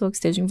qualquer pessoa que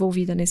esteja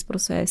envolvida nesse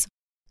processo?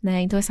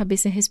 Né? Então, é saber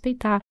se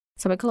respeitar.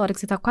 Sabe aquela hora que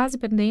você tá quase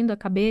perdendo a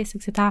cabeça,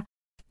 que você tá,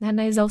 né,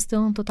 na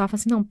exaustão total, fala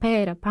assim, não,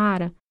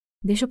 para,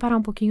 deixa eu parar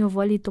um pouquinho, eu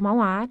vou ali tomar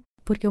um ar,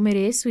 porque eu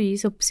mereço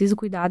isso, eu preciso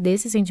cuidar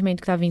desse sentimento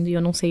que tá vindo e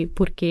eu não sei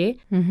porquê,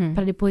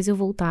 pra depois eu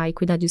voltar e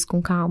cuidar disso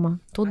com calma.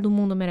 Todo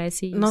mundo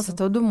merece isso. Nossa,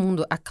 todo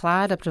mundo. A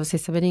Clara, pra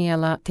vocês saberem,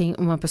 ela tem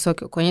uma pessoa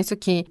que eu conheço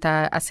que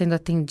tá sendo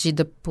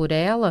atendida por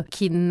ela,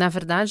 que na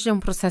verdade é um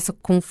processo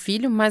com o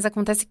filho, mas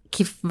acontece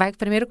que vai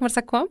primeiro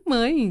conversar com a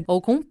mãe ou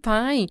com o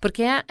pai,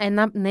 porque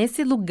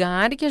nesse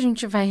lugar que a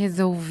gente vai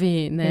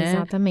resolver, né?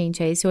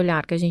 Exatamente, é esse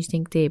olhar que a gente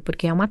tem que ter,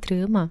 porque é uma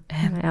trama.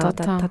 Ela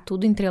tá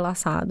tudo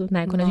entrelaçado,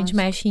 né? Quando a gente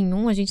mexe em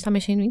um, a gente tá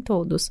mexendo em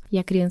todos. E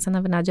a criança,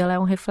 na verdade, ela é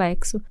um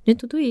reflexo de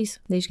tudo isso.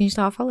 Desde que a gente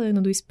tava falando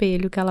do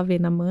espelho que ela vê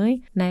na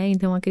mãe, né?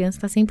 Então, a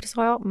criança tá sempre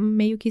só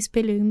meio que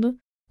espelhando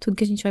tudo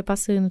que a gente vai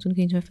passando, tudo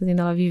que a gente vai fazendo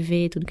ela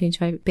viver, tudo que a gente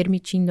vai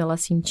permitindo ela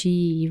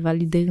sentir,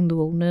 validando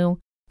ou não,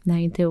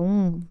 né?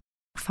 Então,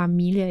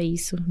 família é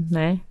isso,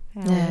 né?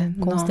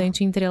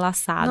 Constante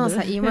entrelaçado.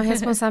 Nossa, e uma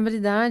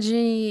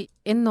responsabilidade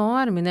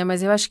enorme, né?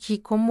 Mas eu acho que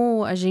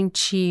como a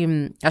gente...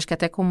 Acho que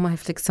até como uma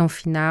reflexão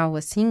final,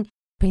 assim...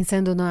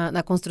 Pensando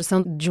na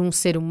construção de um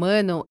ser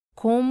humano,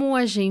 como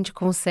a gente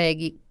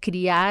consegue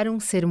criar um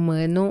ser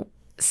humano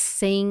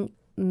sem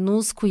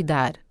nos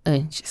cuidar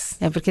antes?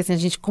 Porque assim, a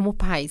gente como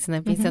pais, né?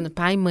 Pensando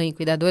pai, mãe,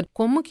 cuidador,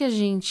 como que a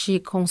gente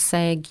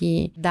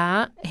consegue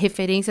dar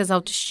referências à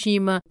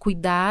autoestima,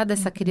 cuidar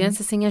dessa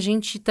criança sem a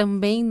gente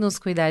também nos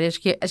cuidar? Eu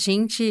acho que a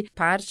gente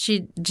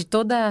parte de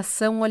toda a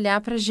ação olhar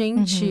pra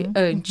gente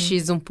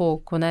antes um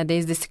pouco, né?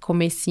 Desde esse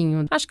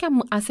comecinho. Acho que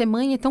a ser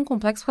mãe é tão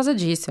complexo por causa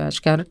disso. Eu acho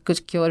que a hora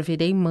que eu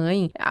virei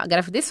mãe, a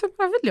gravidez foi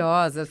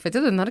maravilhosa. Foi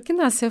tudo. Na hora que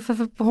nasceu, eu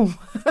falei, pô... E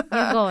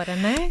agora,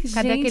 né?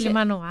 Cadê aquele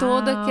manual?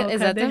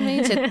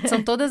 Exatamente.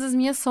 São todas as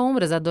minhas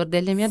sombras, a dor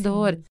dele é minha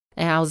dor,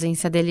 a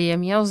ausência dele é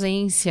minha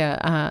ausência,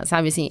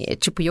 sabe, assim,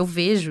 eu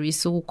vejo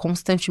isso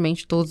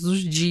constantemente todos os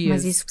dias.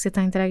 Mas isso que você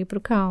tá entregue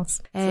pro caos.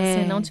 Se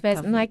você não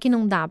tivesse, não é que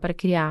não dá pra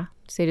criar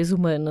seres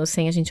humanos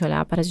sem a gente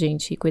olhar pra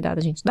gente e cuidar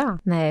da gente, dá,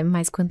 né?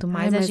 Mas quanto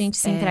mais a gente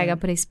se entrega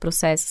pra esse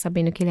processo,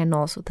 sabendo que ele é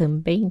nosso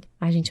também,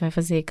 a gente vai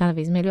fazer cada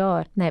vez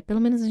melhor, né? Pelo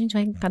menos a gente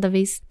vai cada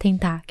vez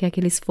tentar, que é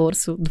aquele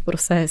esforço do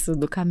processo,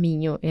 do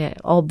caminho. É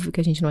óbvio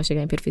que a gente não vai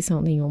chegar em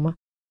perfeição nenhuma,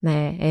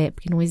 né?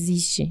 Porque não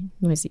existe.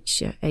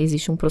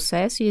 Existe um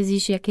processo e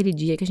existe aquele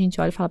dia que a gente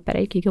olha e fala,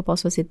 peraí, o que eu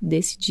posso fazer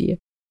desse dia?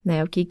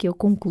 Né? O que eu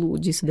concluo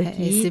disso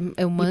daqui? Esse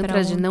é o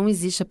mantra de não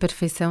existe a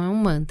perfeição, é um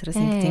mantra,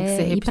 assim, que tem que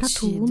ser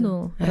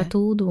repetido. E pra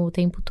tudo, o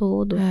tempo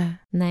todo.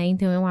 né?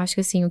 Então, eu acho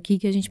que, assim, o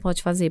que a gente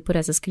pode fazer por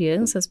essas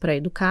crianças pra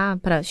educar,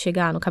 pra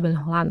chegar no cabelo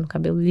enrolado, no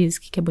cabelo liso,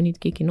 o que é bonito, o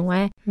que não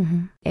é,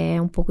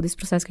 é um pouco desse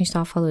processo que a gente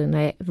tava falando,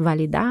 é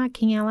validar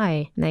quem ela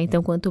é, né?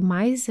 Então, quanto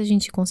mais a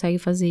gente consegue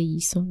fazer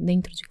isso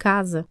dentro de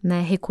casa,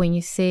 né?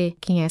 Reconhecer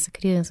quem é essa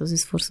criança, os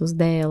esforços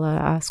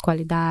dela, as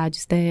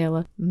qualidades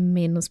dela,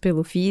 menos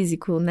pelo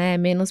físico, né?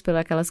 Menos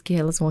pelas aquelas que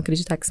elas vão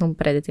acreditar que são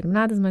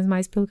pré-determinadas, mas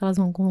mais pelo que elas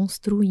vão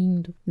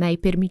construindo, né? E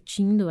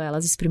permitindo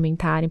elas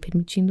experimentarem,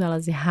 permitindo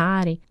elas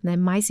errarem, né?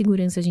 Mais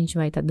segurança a gente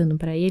vai estar dando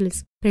pra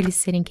eles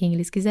serem quem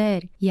eles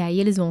quiserem. E aí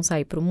eles vão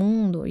sair pro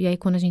mundo, e aí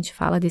quando a gente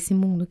fala desse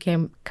mundo que é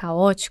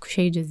caótico,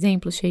 cheio de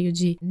exemplos, cheio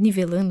de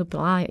nivelando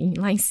lá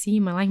em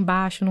cima, lá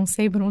embaixo, não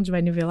sei por onde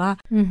vai nivelar,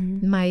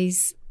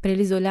 mas pra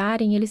eles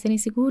olharem e eles serem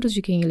seguros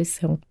de quem eles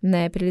são,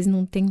 né? Pra eles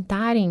não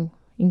tentarem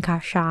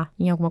encaixar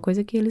em alguma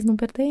coisa que eles não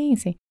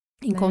pertencem.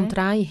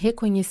 Encontrar e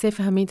reconhecer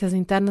ferramentas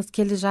internas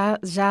que eles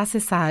já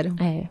acessaram.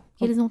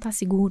 Eles vão estar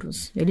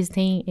seguros,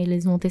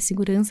 eles vão ter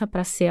segurança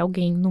para ser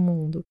alguém no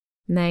mundo,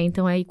 né?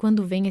 Então aí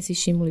quando vem esse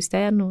estímulo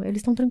externo, eles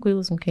estão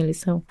tranquilos com quem eles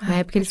são,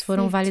 né? Porque eles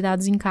foram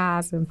validados em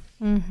casa,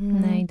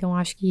 né? Então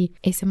acho que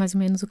esse é mais ou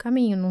menos o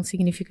caminho, não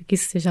significa que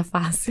isso seja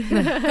fácil.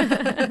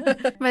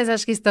 Mas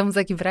acho que estamos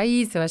aqui para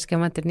isso, eu acho que a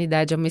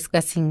maternidade é uma escolha,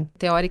 assim,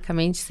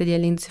 teoricamente seria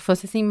lindo se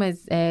fosse assim,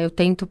 mas eu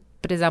tento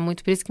prezar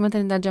muito por isso que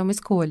maternidade é uma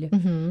escolha.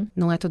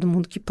 Não é todo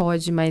mundo que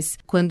pode, mas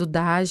quando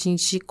dá, a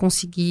gente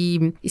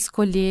conseguir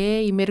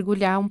escolher e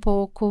mergulhar um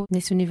pouco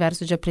nesse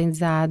universo de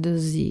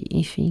aprendizados e,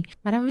 enfim,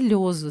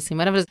 maravilhoso, assim,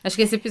 maravilhoso. Acho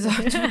que esse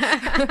episódio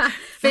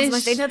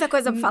mas tem tanta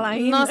coisa pra falar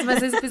ainda. Nossa,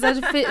 mas esse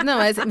episódio não,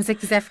 se você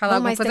quiser falar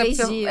alguma coisa... 3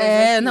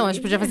 dias não, a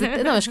gente podia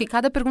fazer... Não, acho que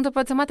cada pergunta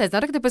pode ser uma tese. Na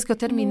hora que depois que eu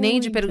terminei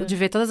de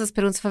ver todas as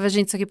perguntas, eu falei,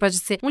 gente, isso aqui pode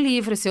ser um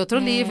livro, esse outro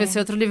livro,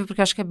 porque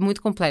eu acho que é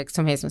muito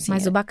complexo mesmo, assim.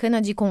 Mas o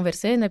bacana de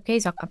conversar, né, porque é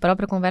isso, a própria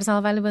conversa,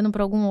 ela vai levando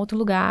pra algum outro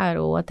lugar,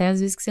 ou até às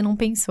vezes que você não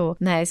pensou,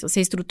 né? Se você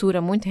estrutura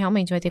muito,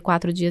 realmente vai ter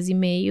 4 dias e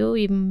meio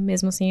e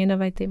mesmo assim ainda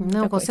vai ter muita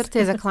coisa. Com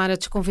certeza, Clara, eu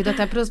te convido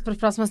até para as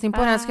próximas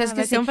temporadas, porque eu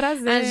esqueci. Vai ser um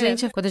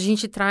prazer. Quando a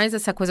gente traz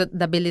essa coisa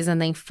da beleza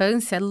na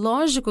infância, é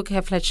lógico que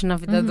reflete na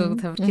vida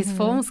adulta, porque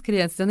fomos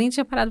crianças, eu nem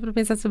tinha parado pra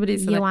pensar sobre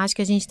isso, E eu acho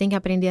que a gente tem que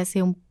aprender a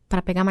ser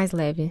pra pegar mais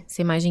leve,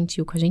 ser mais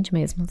gentil com a gente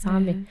mesmo,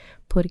 sabe?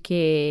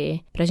 Porque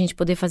pra gente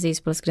poder fazer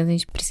isso pelas crianças, a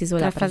gente precisa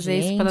olhar pra fazer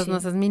gente. Isso pelas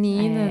nossas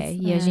meninas.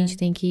 E a gente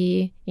tem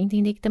que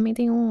entender que também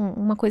tem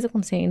uma coisa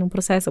acontecendo, um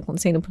processo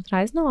acontecendo por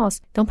trás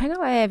nosso. Então pega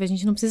leve, a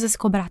gente não precisa se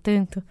cobrar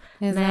tanto.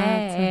 Exato.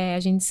 Né? A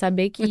gente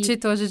saber que... O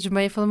Tito hoje de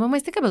manhã falou, mamãe,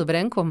 você tem cabelo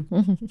branco?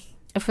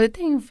 Eu falei,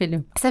 tenho,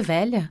 filho. Você é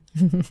velha?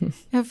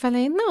 Eu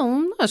falei,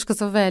 não acho que eu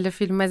sou velha,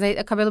 filho. Mas aí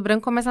o cabelo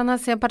branco começa a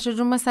nascer a partir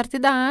de uma certa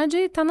idade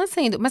e tá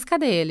nascendo. Mas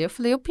cadê ele? Eu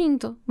falei, eu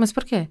pinto. Mas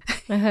por quê?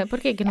 Por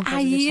que não pode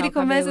aí deixar ele o cabelo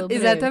começa, branco,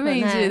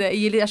 exatamente, né?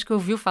 E ele acho que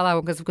ouviu falar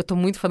uma coisa, porque eu tô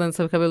muito falando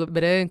sobre cabelo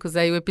brancos,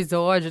 aí o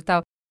episódio e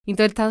tal.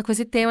 Então ele tá com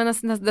esse tema da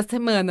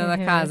semana na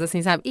casa,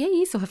 assim, sabe? E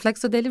é isso, o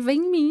reflexo dele vem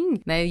em mim,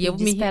 né? E eu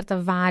desperta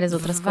várias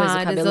outras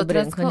coisas, o cabelo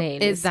branco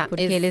neles. Exato.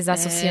 Porque eles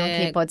associam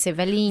que pode ser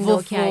velhinho,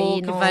 vovô, que aí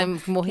não... que vai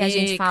morrer, que a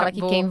gente fala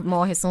acabou. que quem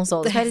morre são os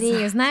outros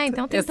velhinhos, né?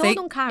 Então tem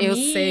todo um caminho. Eu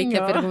sei que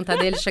a pergunta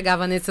dele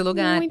chegava nesse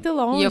lugar. Muito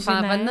longe, e eu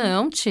falava, né?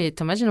 não,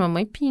 Tito, imagina,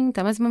 mamãe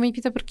pinta. Mas mamãe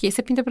pinta por quê?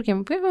 Você pinta por quê?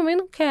 Porque mamãe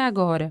não quer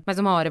agora. Mas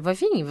uma hora vai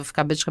vir, vou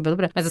ficar de cabelo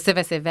branco. Mas você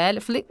vai ser velha?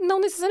 Eu falei, não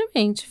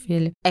necessariamente,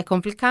 filho. É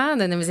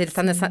complicado, né? Mas ele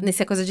tá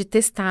nessa coisa de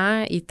testar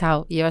e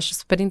tal. E eu acho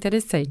super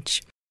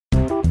interessante.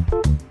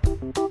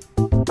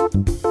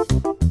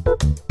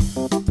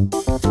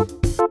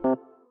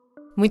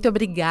 Muito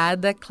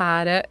obrigada,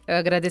 Clara. Eu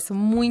agradeço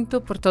muito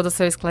por todo o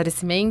seu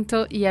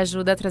esclarecimento e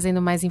ajuda trazendo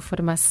mais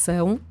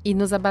informação e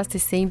nos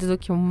abastecendo do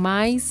que eu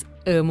mais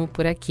amo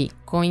por aqui,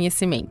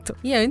 conhecimento.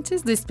 E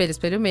antes do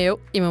Espelho Meu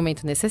e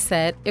Momento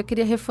Necessaire, eu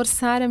queria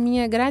reforçar a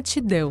minha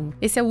gratidão.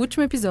 Esse é o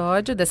último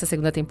episódio dessa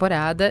segunda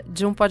temporada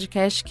de um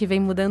podcast que vem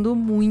mudando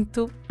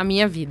muito a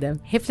minha vida.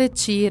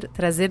 Refletir,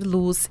 trazer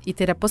luz e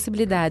ter a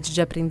possibilidade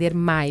de aprender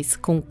mais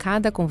com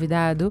cada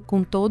convidado,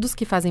 com todos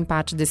que fazem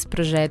parte desse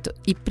projeto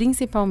e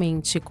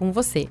principalmente com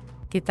você,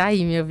 que tá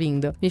aí me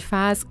ouvindo, me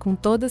faz com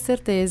toda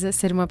certeza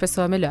ser uma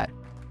pessoa melhor.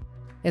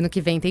 Ano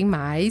que vem tem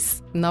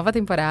mais, nova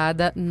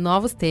temporada,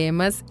 novos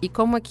temas e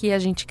como aqui a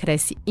gente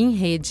cresce em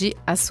rede,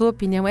 a sua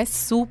opinião é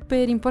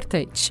super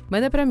importante.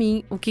 Manda pra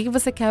mim o que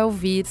você quer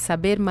ouvir,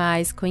 saber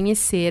mais,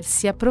 conhecer,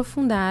 se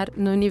aprofundar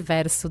no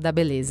universo da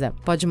beleza.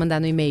 Pode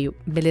mandar no e-mail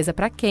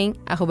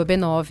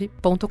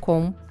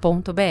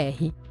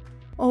belezapraquem@b9.com.br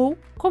ou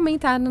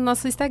comentar no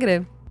nosso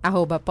Instagram,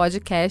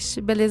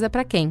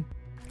 @podcastbelezapraquem.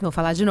 Vou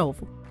falar de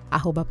novo,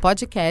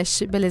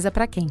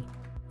 @podcastbelezapraquem.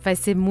 Vai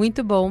ser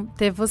muito bom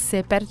ter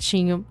você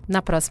pertinho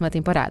na próxima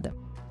temporada.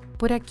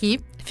 Por aqui,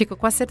 fico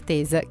com a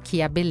certeza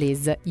que a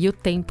beleza e o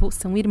tempo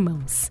são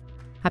irmãos.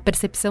 A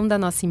percepção da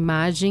nossa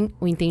imagem,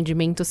 o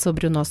entendimento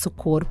sobre o nosso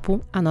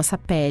corpo, a nossa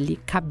pele,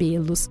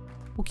 cabelos,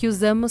 o que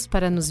usamos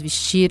para nos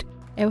vestir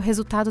é o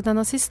resultado da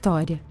nossa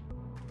história.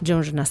 De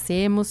onde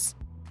nascemos,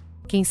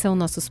 quem são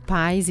nossos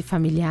pais e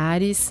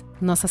familiares,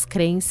 nossas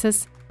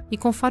crenças, e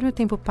conforme o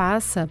tempo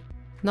passa,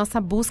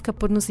 nossa busca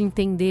por nos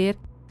entender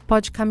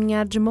pode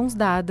caminhar de mãos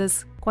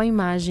dadas com a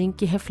imagem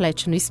que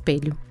reflete no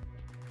espelho.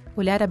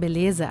 Olhar a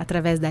beleza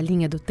através da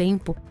linha do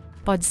tempo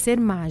pode ser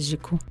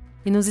mágico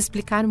e nos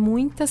explicar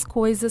muitas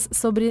coisas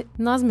sobre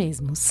nós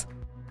mesmos.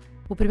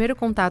 O primeiro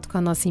contato com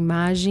a nossa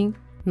imagem,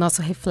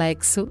 nosso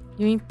reflexo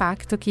e o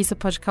impacto que isso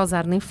pode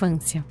causar na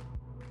infância.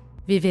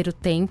 Viver o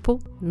tempo,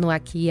 no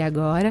aqui e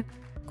agora,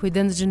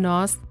 cuidando de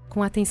nós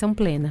com atenção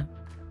plena.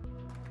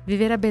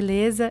 Viver a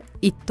beleza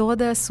e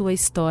toda a sua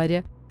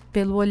história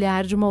pelo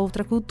olhar de uma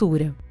outra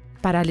cultura.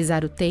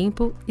 Paralisar o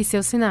tempo e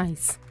seus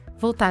sinais.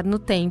 Voltar no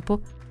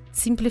tempo,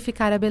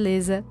 simplificar a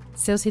beleza,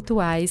 seus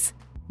rituais,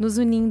 nos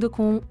unindo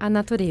com a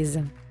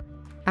natureza.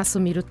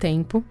 Assumir o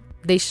tempo,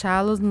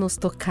 deixá-lo nos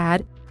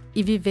tocar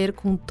e viver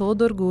com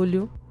todo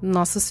orgulho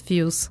nossos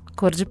fios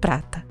cor de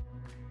prata.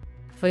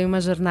 Foi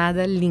uma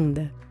jornada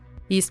linda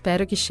e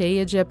espero que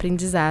cheia de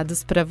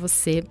aprendizados para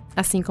você,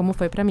 assim como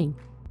foi para mim.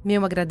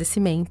 Meu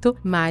agradecimento,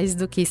 mais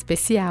do que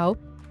especial,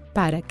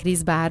 para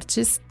Cris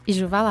Bartz e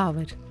Juva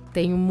Lauer.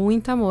 Tenho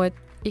muito amor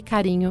e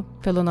carinho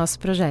pelo nosso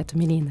projeto,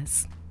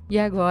 meninas. E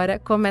agora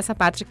começa a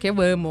parte que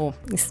eu amo.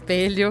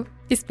 Espelho,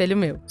 espelho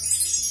meu.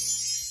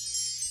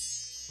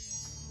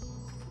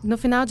 No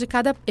final de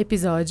cada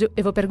episódio,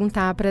 eu vou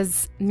perguntar para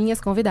as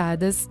minhas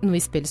convidadas no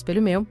Espelho,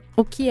 Espelho Meu,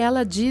 o que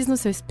ela diz no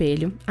seu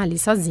espelho, ali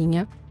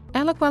sozinha,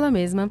 ela com ela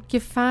mesma, que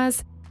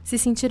faz se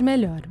sentir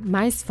melhor,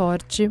 mais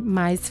forte,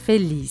 mais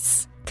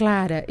feliz.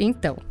 Clara,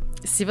 então,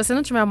 se você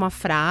não tiver uma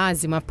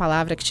frase, uma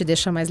palavra que te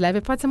deixa mais leve,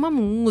 pode ser uma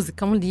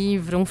música, um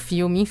livro, um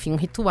filme, enfim, um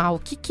ritual. O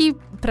que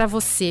pra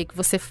você, que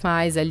você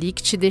faz ali,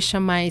 que te deixa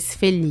mais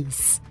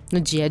feliz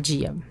no dia a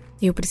dia?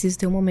 Eu preciso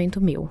ter um momento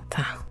meu,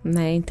 Tá.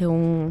 né?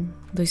 Então,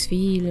 2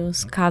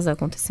 filhos, casa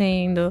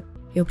acontecendo.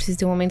 Eu preciso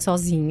ter um momento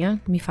sozinha,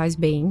 me faz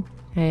bem.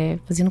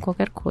 Fazendo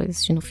qualquer coisa,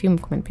 assistindo filme,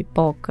 comendo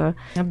pipoca.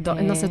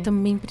 Nossa, eu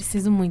também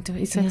preciso muito.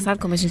 Isso é engraçado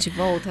como a gente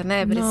volta,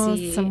 né?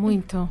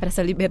 Muito. Pra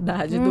essa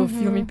liberdade do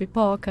filme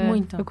pipoca.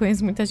 Muito. Eu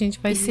conheço muita gente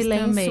que faz isso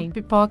silêncio, também.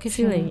 Pipoca e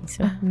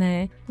Silêncio,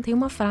 né? Não tem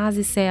uma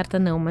frase certa,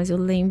 não, mas eu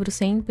lembro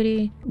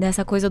sempre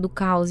dessa coisa do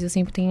caos. Eu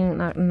sempre tenho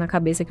na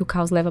cabeça que o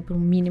caos leva para um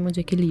mínimo de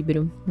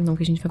equilíbrio. Não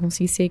que a gente vai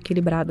conseguir ser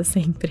equilibrada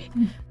sempre,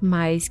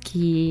 mas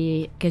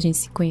que a gente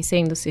se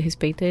conhecendo, se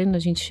respeitando, a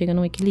gente chega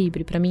num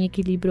equilíbrio. Pra mim,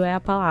 equilíbrio é a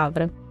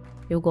palavra.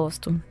 Eu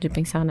gosto de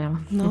pensar nela.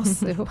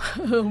 Nossa, eu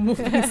amo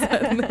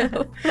pensar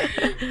nela.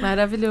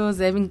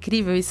 Maravilhoso. É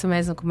incrível isso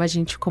mesmo,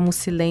 como o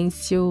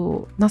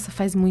silêncio... Nossa,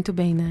 faz muito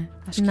bem, né?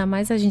 Ainda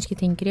mais a gente que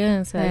tem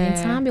criança, a gente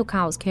sabe o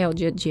caos que é o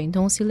dia a dia.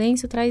 Então, o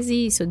silêncio traz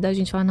isso. Da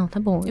gente falar, não, tá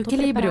bom, eu tô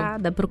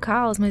preparada pro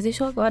caos, mas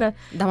deixa eu agora...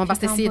 Dar uma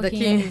abastecida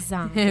aqui.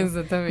 Exato.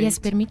 Exatamente. E é se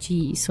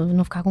permitir isso,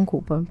 não ficar com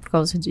culpa por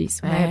causa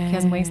disso, né? Porque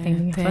as mães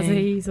tendem a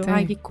fazer isso.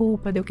 Ai, que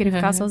culpa de eu querer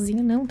ficar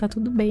sozinha. Não, tá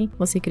tudo bem.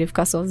 Você querer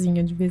ficar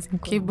sozinha de vez em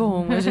quando. Que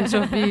bom a gente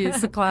ouvir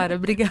isso, Clara.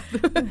 Obrigada.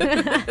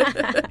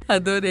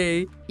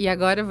 Adorei. E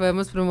agora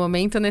vamos pro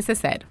momento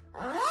necessário.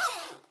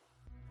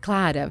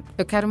 Clara,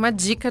 eu quero uma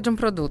dica de um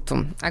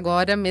produto,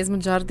 agora mesmo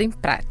de ordem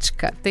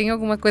prática. Tem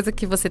alguma coisa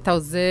que você tá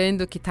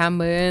usando, que tá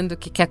amando,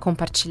 que quer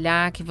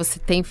compartilhar, que você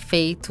tem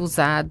feito,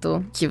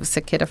 usado, que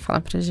você queira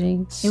falar pra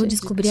gente? Eu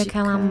descobri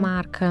aquela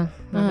marca,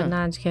 na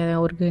verdade, que é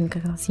orgânica,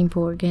 aquela Simple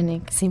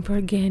Organic. Simple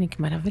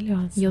Organic,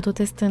 maravilhosa. E eu tô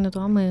testando, eu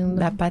tô amando.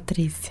 Da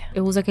Patrícia.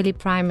 Eu uso aquele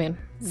primer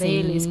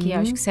deles, que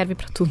acho que serve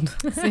pra tudo.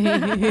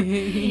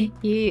 Sim.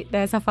 E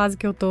dessa fase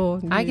que eu tô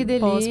Ai, que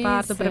delícia.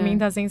 Pós-parto, pra mim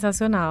tá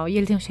sensacional. E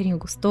ele tem um cheirinho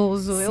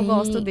gostoso, eu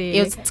gosto dele.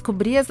 Eu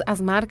descobri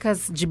as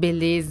marcas de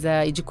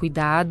beleza e de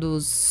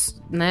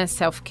cuidados, né,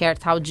 self-care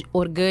tal, de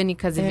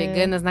orgânicas e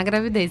veganas na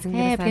gravidez.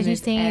 Porque a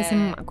gente tem esse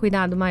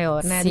cuidado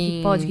maior, né? Sim. Do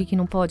que pode, o que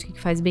não pode, o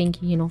que faz bem, o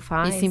que não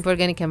faz. E Simple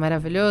Organic é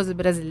maravilhoso,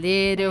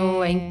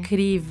 brasileiro, é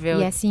incrível.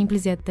 E é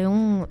simples e é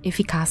tão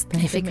eficaz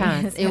também.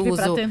 Eficaz.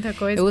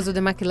 Eu uso o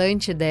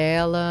demaquilante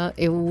dela,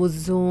 eu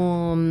uso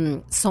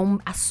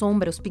a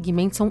sombra, os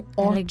pigmentos são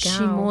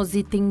ótimos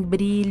e tem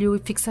brilho e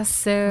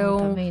fixação.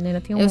 Tá vendo?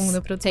 Ainda tem um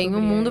mundo pra descobrir. Tem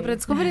um mundo pra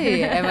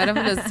descobrir. É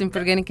maravilhoso. Simple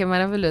Organic é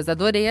maravilhoso.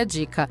 Adorei a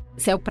dica.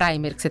 Esse é o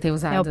primer que você tem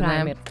usado, é o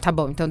primer, né? Tá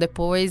bom. Então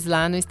depois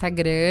lá no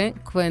Instagram,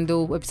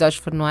 quando o episódio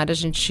for no ar, a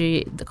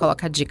gente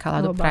coloca a dica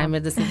lá do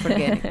primer da Simple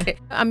Organic.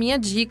 A minha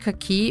dica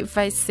aqui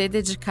vai ser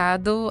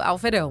dedicado ao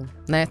verão,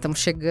 né? Estamos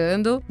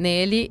chegando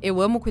nele.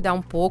 Eu amo cuidar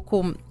um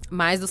pouco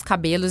mais dos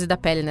cabelos e da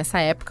pele nessa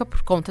época,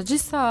 por conta de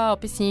sol,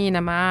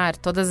 piscina, mar,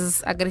 todas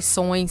as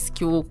agressões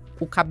que o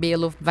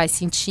cabelo vai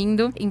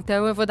sentindo.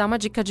 Então eu vou dar uma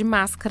dica de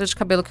máscara de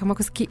cabelo, que é uma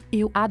coisa que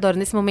eu adoro.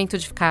 Nesse momento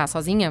de ficar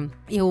sozinha,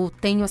 eu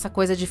tenho essa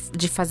coisa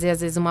de fazer,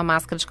 às vezes, uma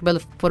máscara de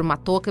cabelo por uma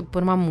touca e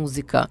por uma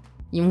música.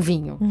 E um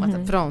vinho.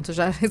 Pronto,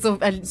 já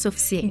resolvi.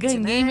 Suficiente,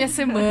 ganhei minha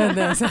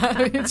semana,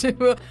 sabe?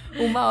 Tipo,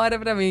 1 hora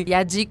pra mim. E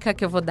a dica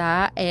que eu vou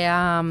dar é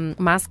a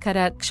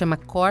máscara que chama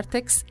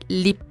Cortex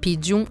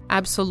Lipidium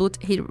Absolute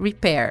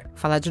Repair. Vou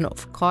falar de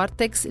novo.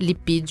 Cortex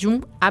Lipidium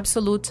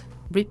Absolute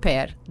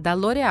Repair, da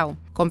L'Oréal.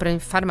 Compra em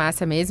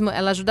farmácia mesmo,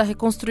 ela ajuda a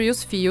reconstruir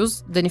os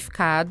fios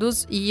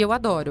danificados e eu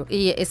adoro.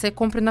 E esse eu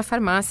compro na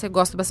farmácia, eu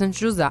gosto bastante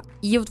de usar.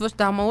 E eu vou te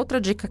dar uma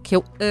outra dica que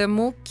eu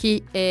amo,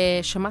 que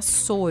chama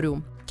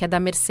soro. que é da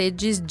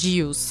Mercedes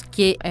Dios,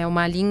 que é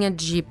uma linha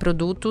de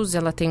produtos,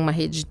 ela tem uma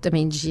rede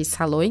também de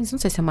salões, não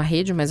sei se é uma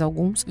rede, mas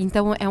alguns.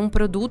 Então, é um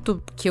produto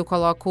que eu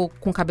coloco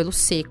com cabelo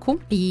seco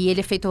e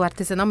ele é feito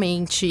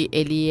artesanalmente,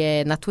 ele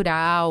é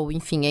natural,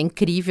 enfim, é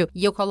incrível.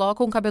 E eu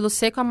coloco um cabelo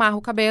seco, amarro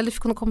o cabelo e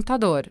fico no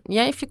computador. E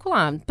aí, fico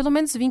lá, pelo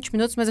menos 20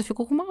 minutos, mas eu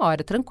fico com 1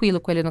 hora,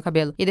 tranquilo com ele no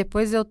cabelo. E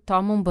depois eu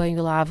tomo um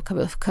banho, lavo o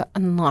cabelo, fica,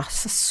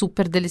 nossa,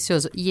 super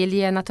delicioso. E ele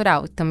é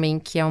natural também,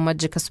 que é uma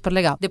dica super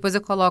legal. Depois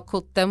eu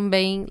coloco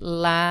também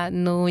lá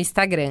no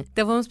Instagram.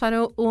 Então vamos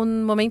para o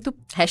momento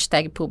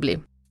 #publi.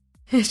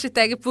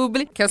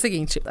 #publi, que é o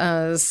seguinte,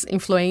 as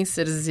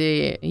influencers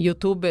e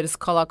youtubers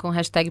colocam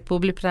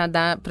 #publi pra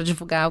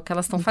divulgar o que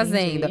elas estão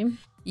fazendo.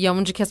 E é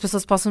onde que as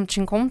pessoas possam te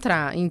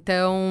encontrar.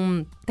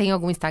 Então, tem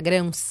algum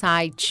Instagram, um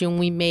site,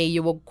 um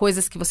e-mail, ou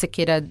coisas que você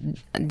queira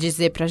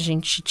dizer pra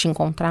gente te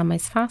encontrar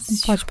mais fácil?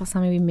 Pode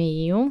passar meu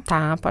e-mail.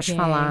 Tá, pode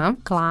falar.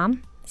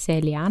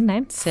 CLA,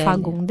 né?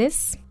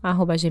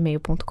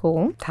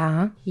 fagundes@gmail.com.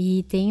 Tá.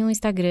 E tem um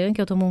Instagram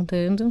que eu tô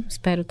montando,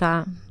 espero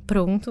tá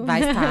pronto.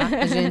 Vai estar,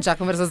 a gente já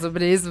conversou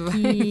sobre isso.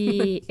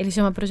 E ele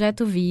chama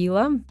Projeto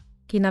Vila,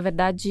 que na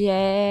verdade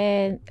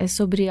é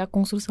sobre a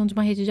construção de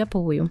uma rede de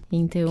apoio.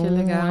 Então,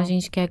 a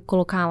gente quer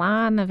colocar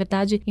lá, na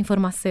verdade,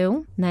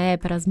 informação, né,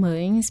 para as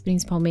mães,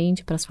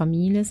 principalmente, para as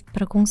famílias,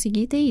 para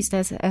conseguir ter isso,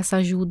 essa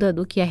ajuda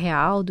do que é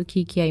real, do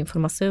que é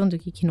informação, do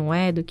que não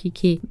é, do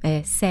que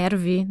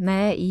serve,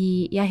 né,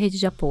 e a rede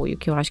de apoio,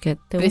 que eu acho que é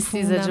tão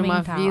Precisa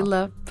fundamental. de uma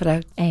vila para...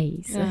 É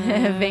isso,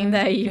 vem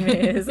daí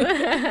mesmo.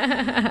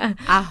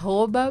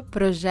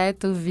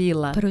 @Projeto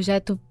Vila.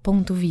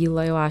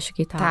 Projeto.vila, eu acho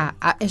que tá. Tá,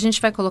 a gente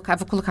vai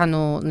colocar, vou colocar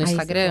no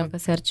Instagram,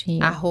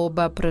 certinho.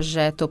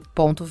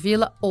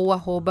 @projeto.vila ou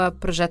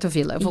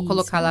 @projetovila. Eu vou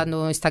colocar lá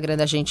no Instagram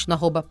da gente, no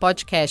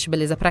 @podcast,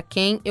 beleza? Pra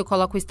quem, eu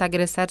coloco o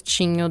Instagram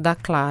certinho da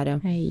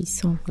Clara. É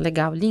isso.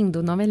 Legal,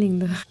 lindo, o nome é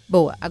lindo.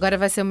 Boa, agora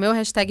vai ser o meu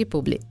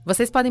 #publi.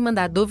 Vocês podem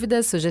mandar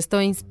dúvidas,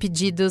 sugestões,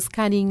 pedidos,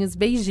 carinhos,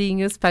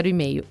 beijinhos para o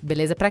e-mail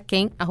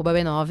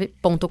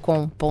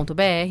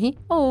beleza-pra-quem@b9.com.br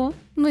ou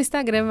no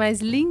Instagram mais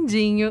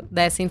lindinho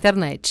dessa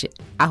internet,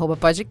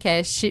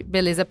 @podcast,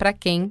 beleza pra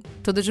quem,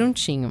 tudo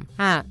juntinho.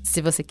 Ah,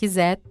 se você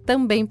quiser,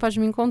 também pode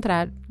me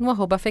encontrar no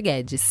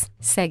 @feguedes.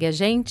 Segue a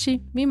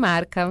gente, me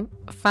marca,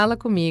 fala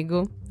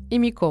comigo e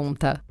me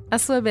conta. A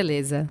sua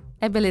beleza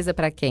é beleza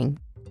pra quem?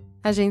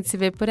 A gente se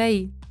vê por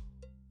aí.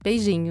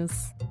 Beijinhos.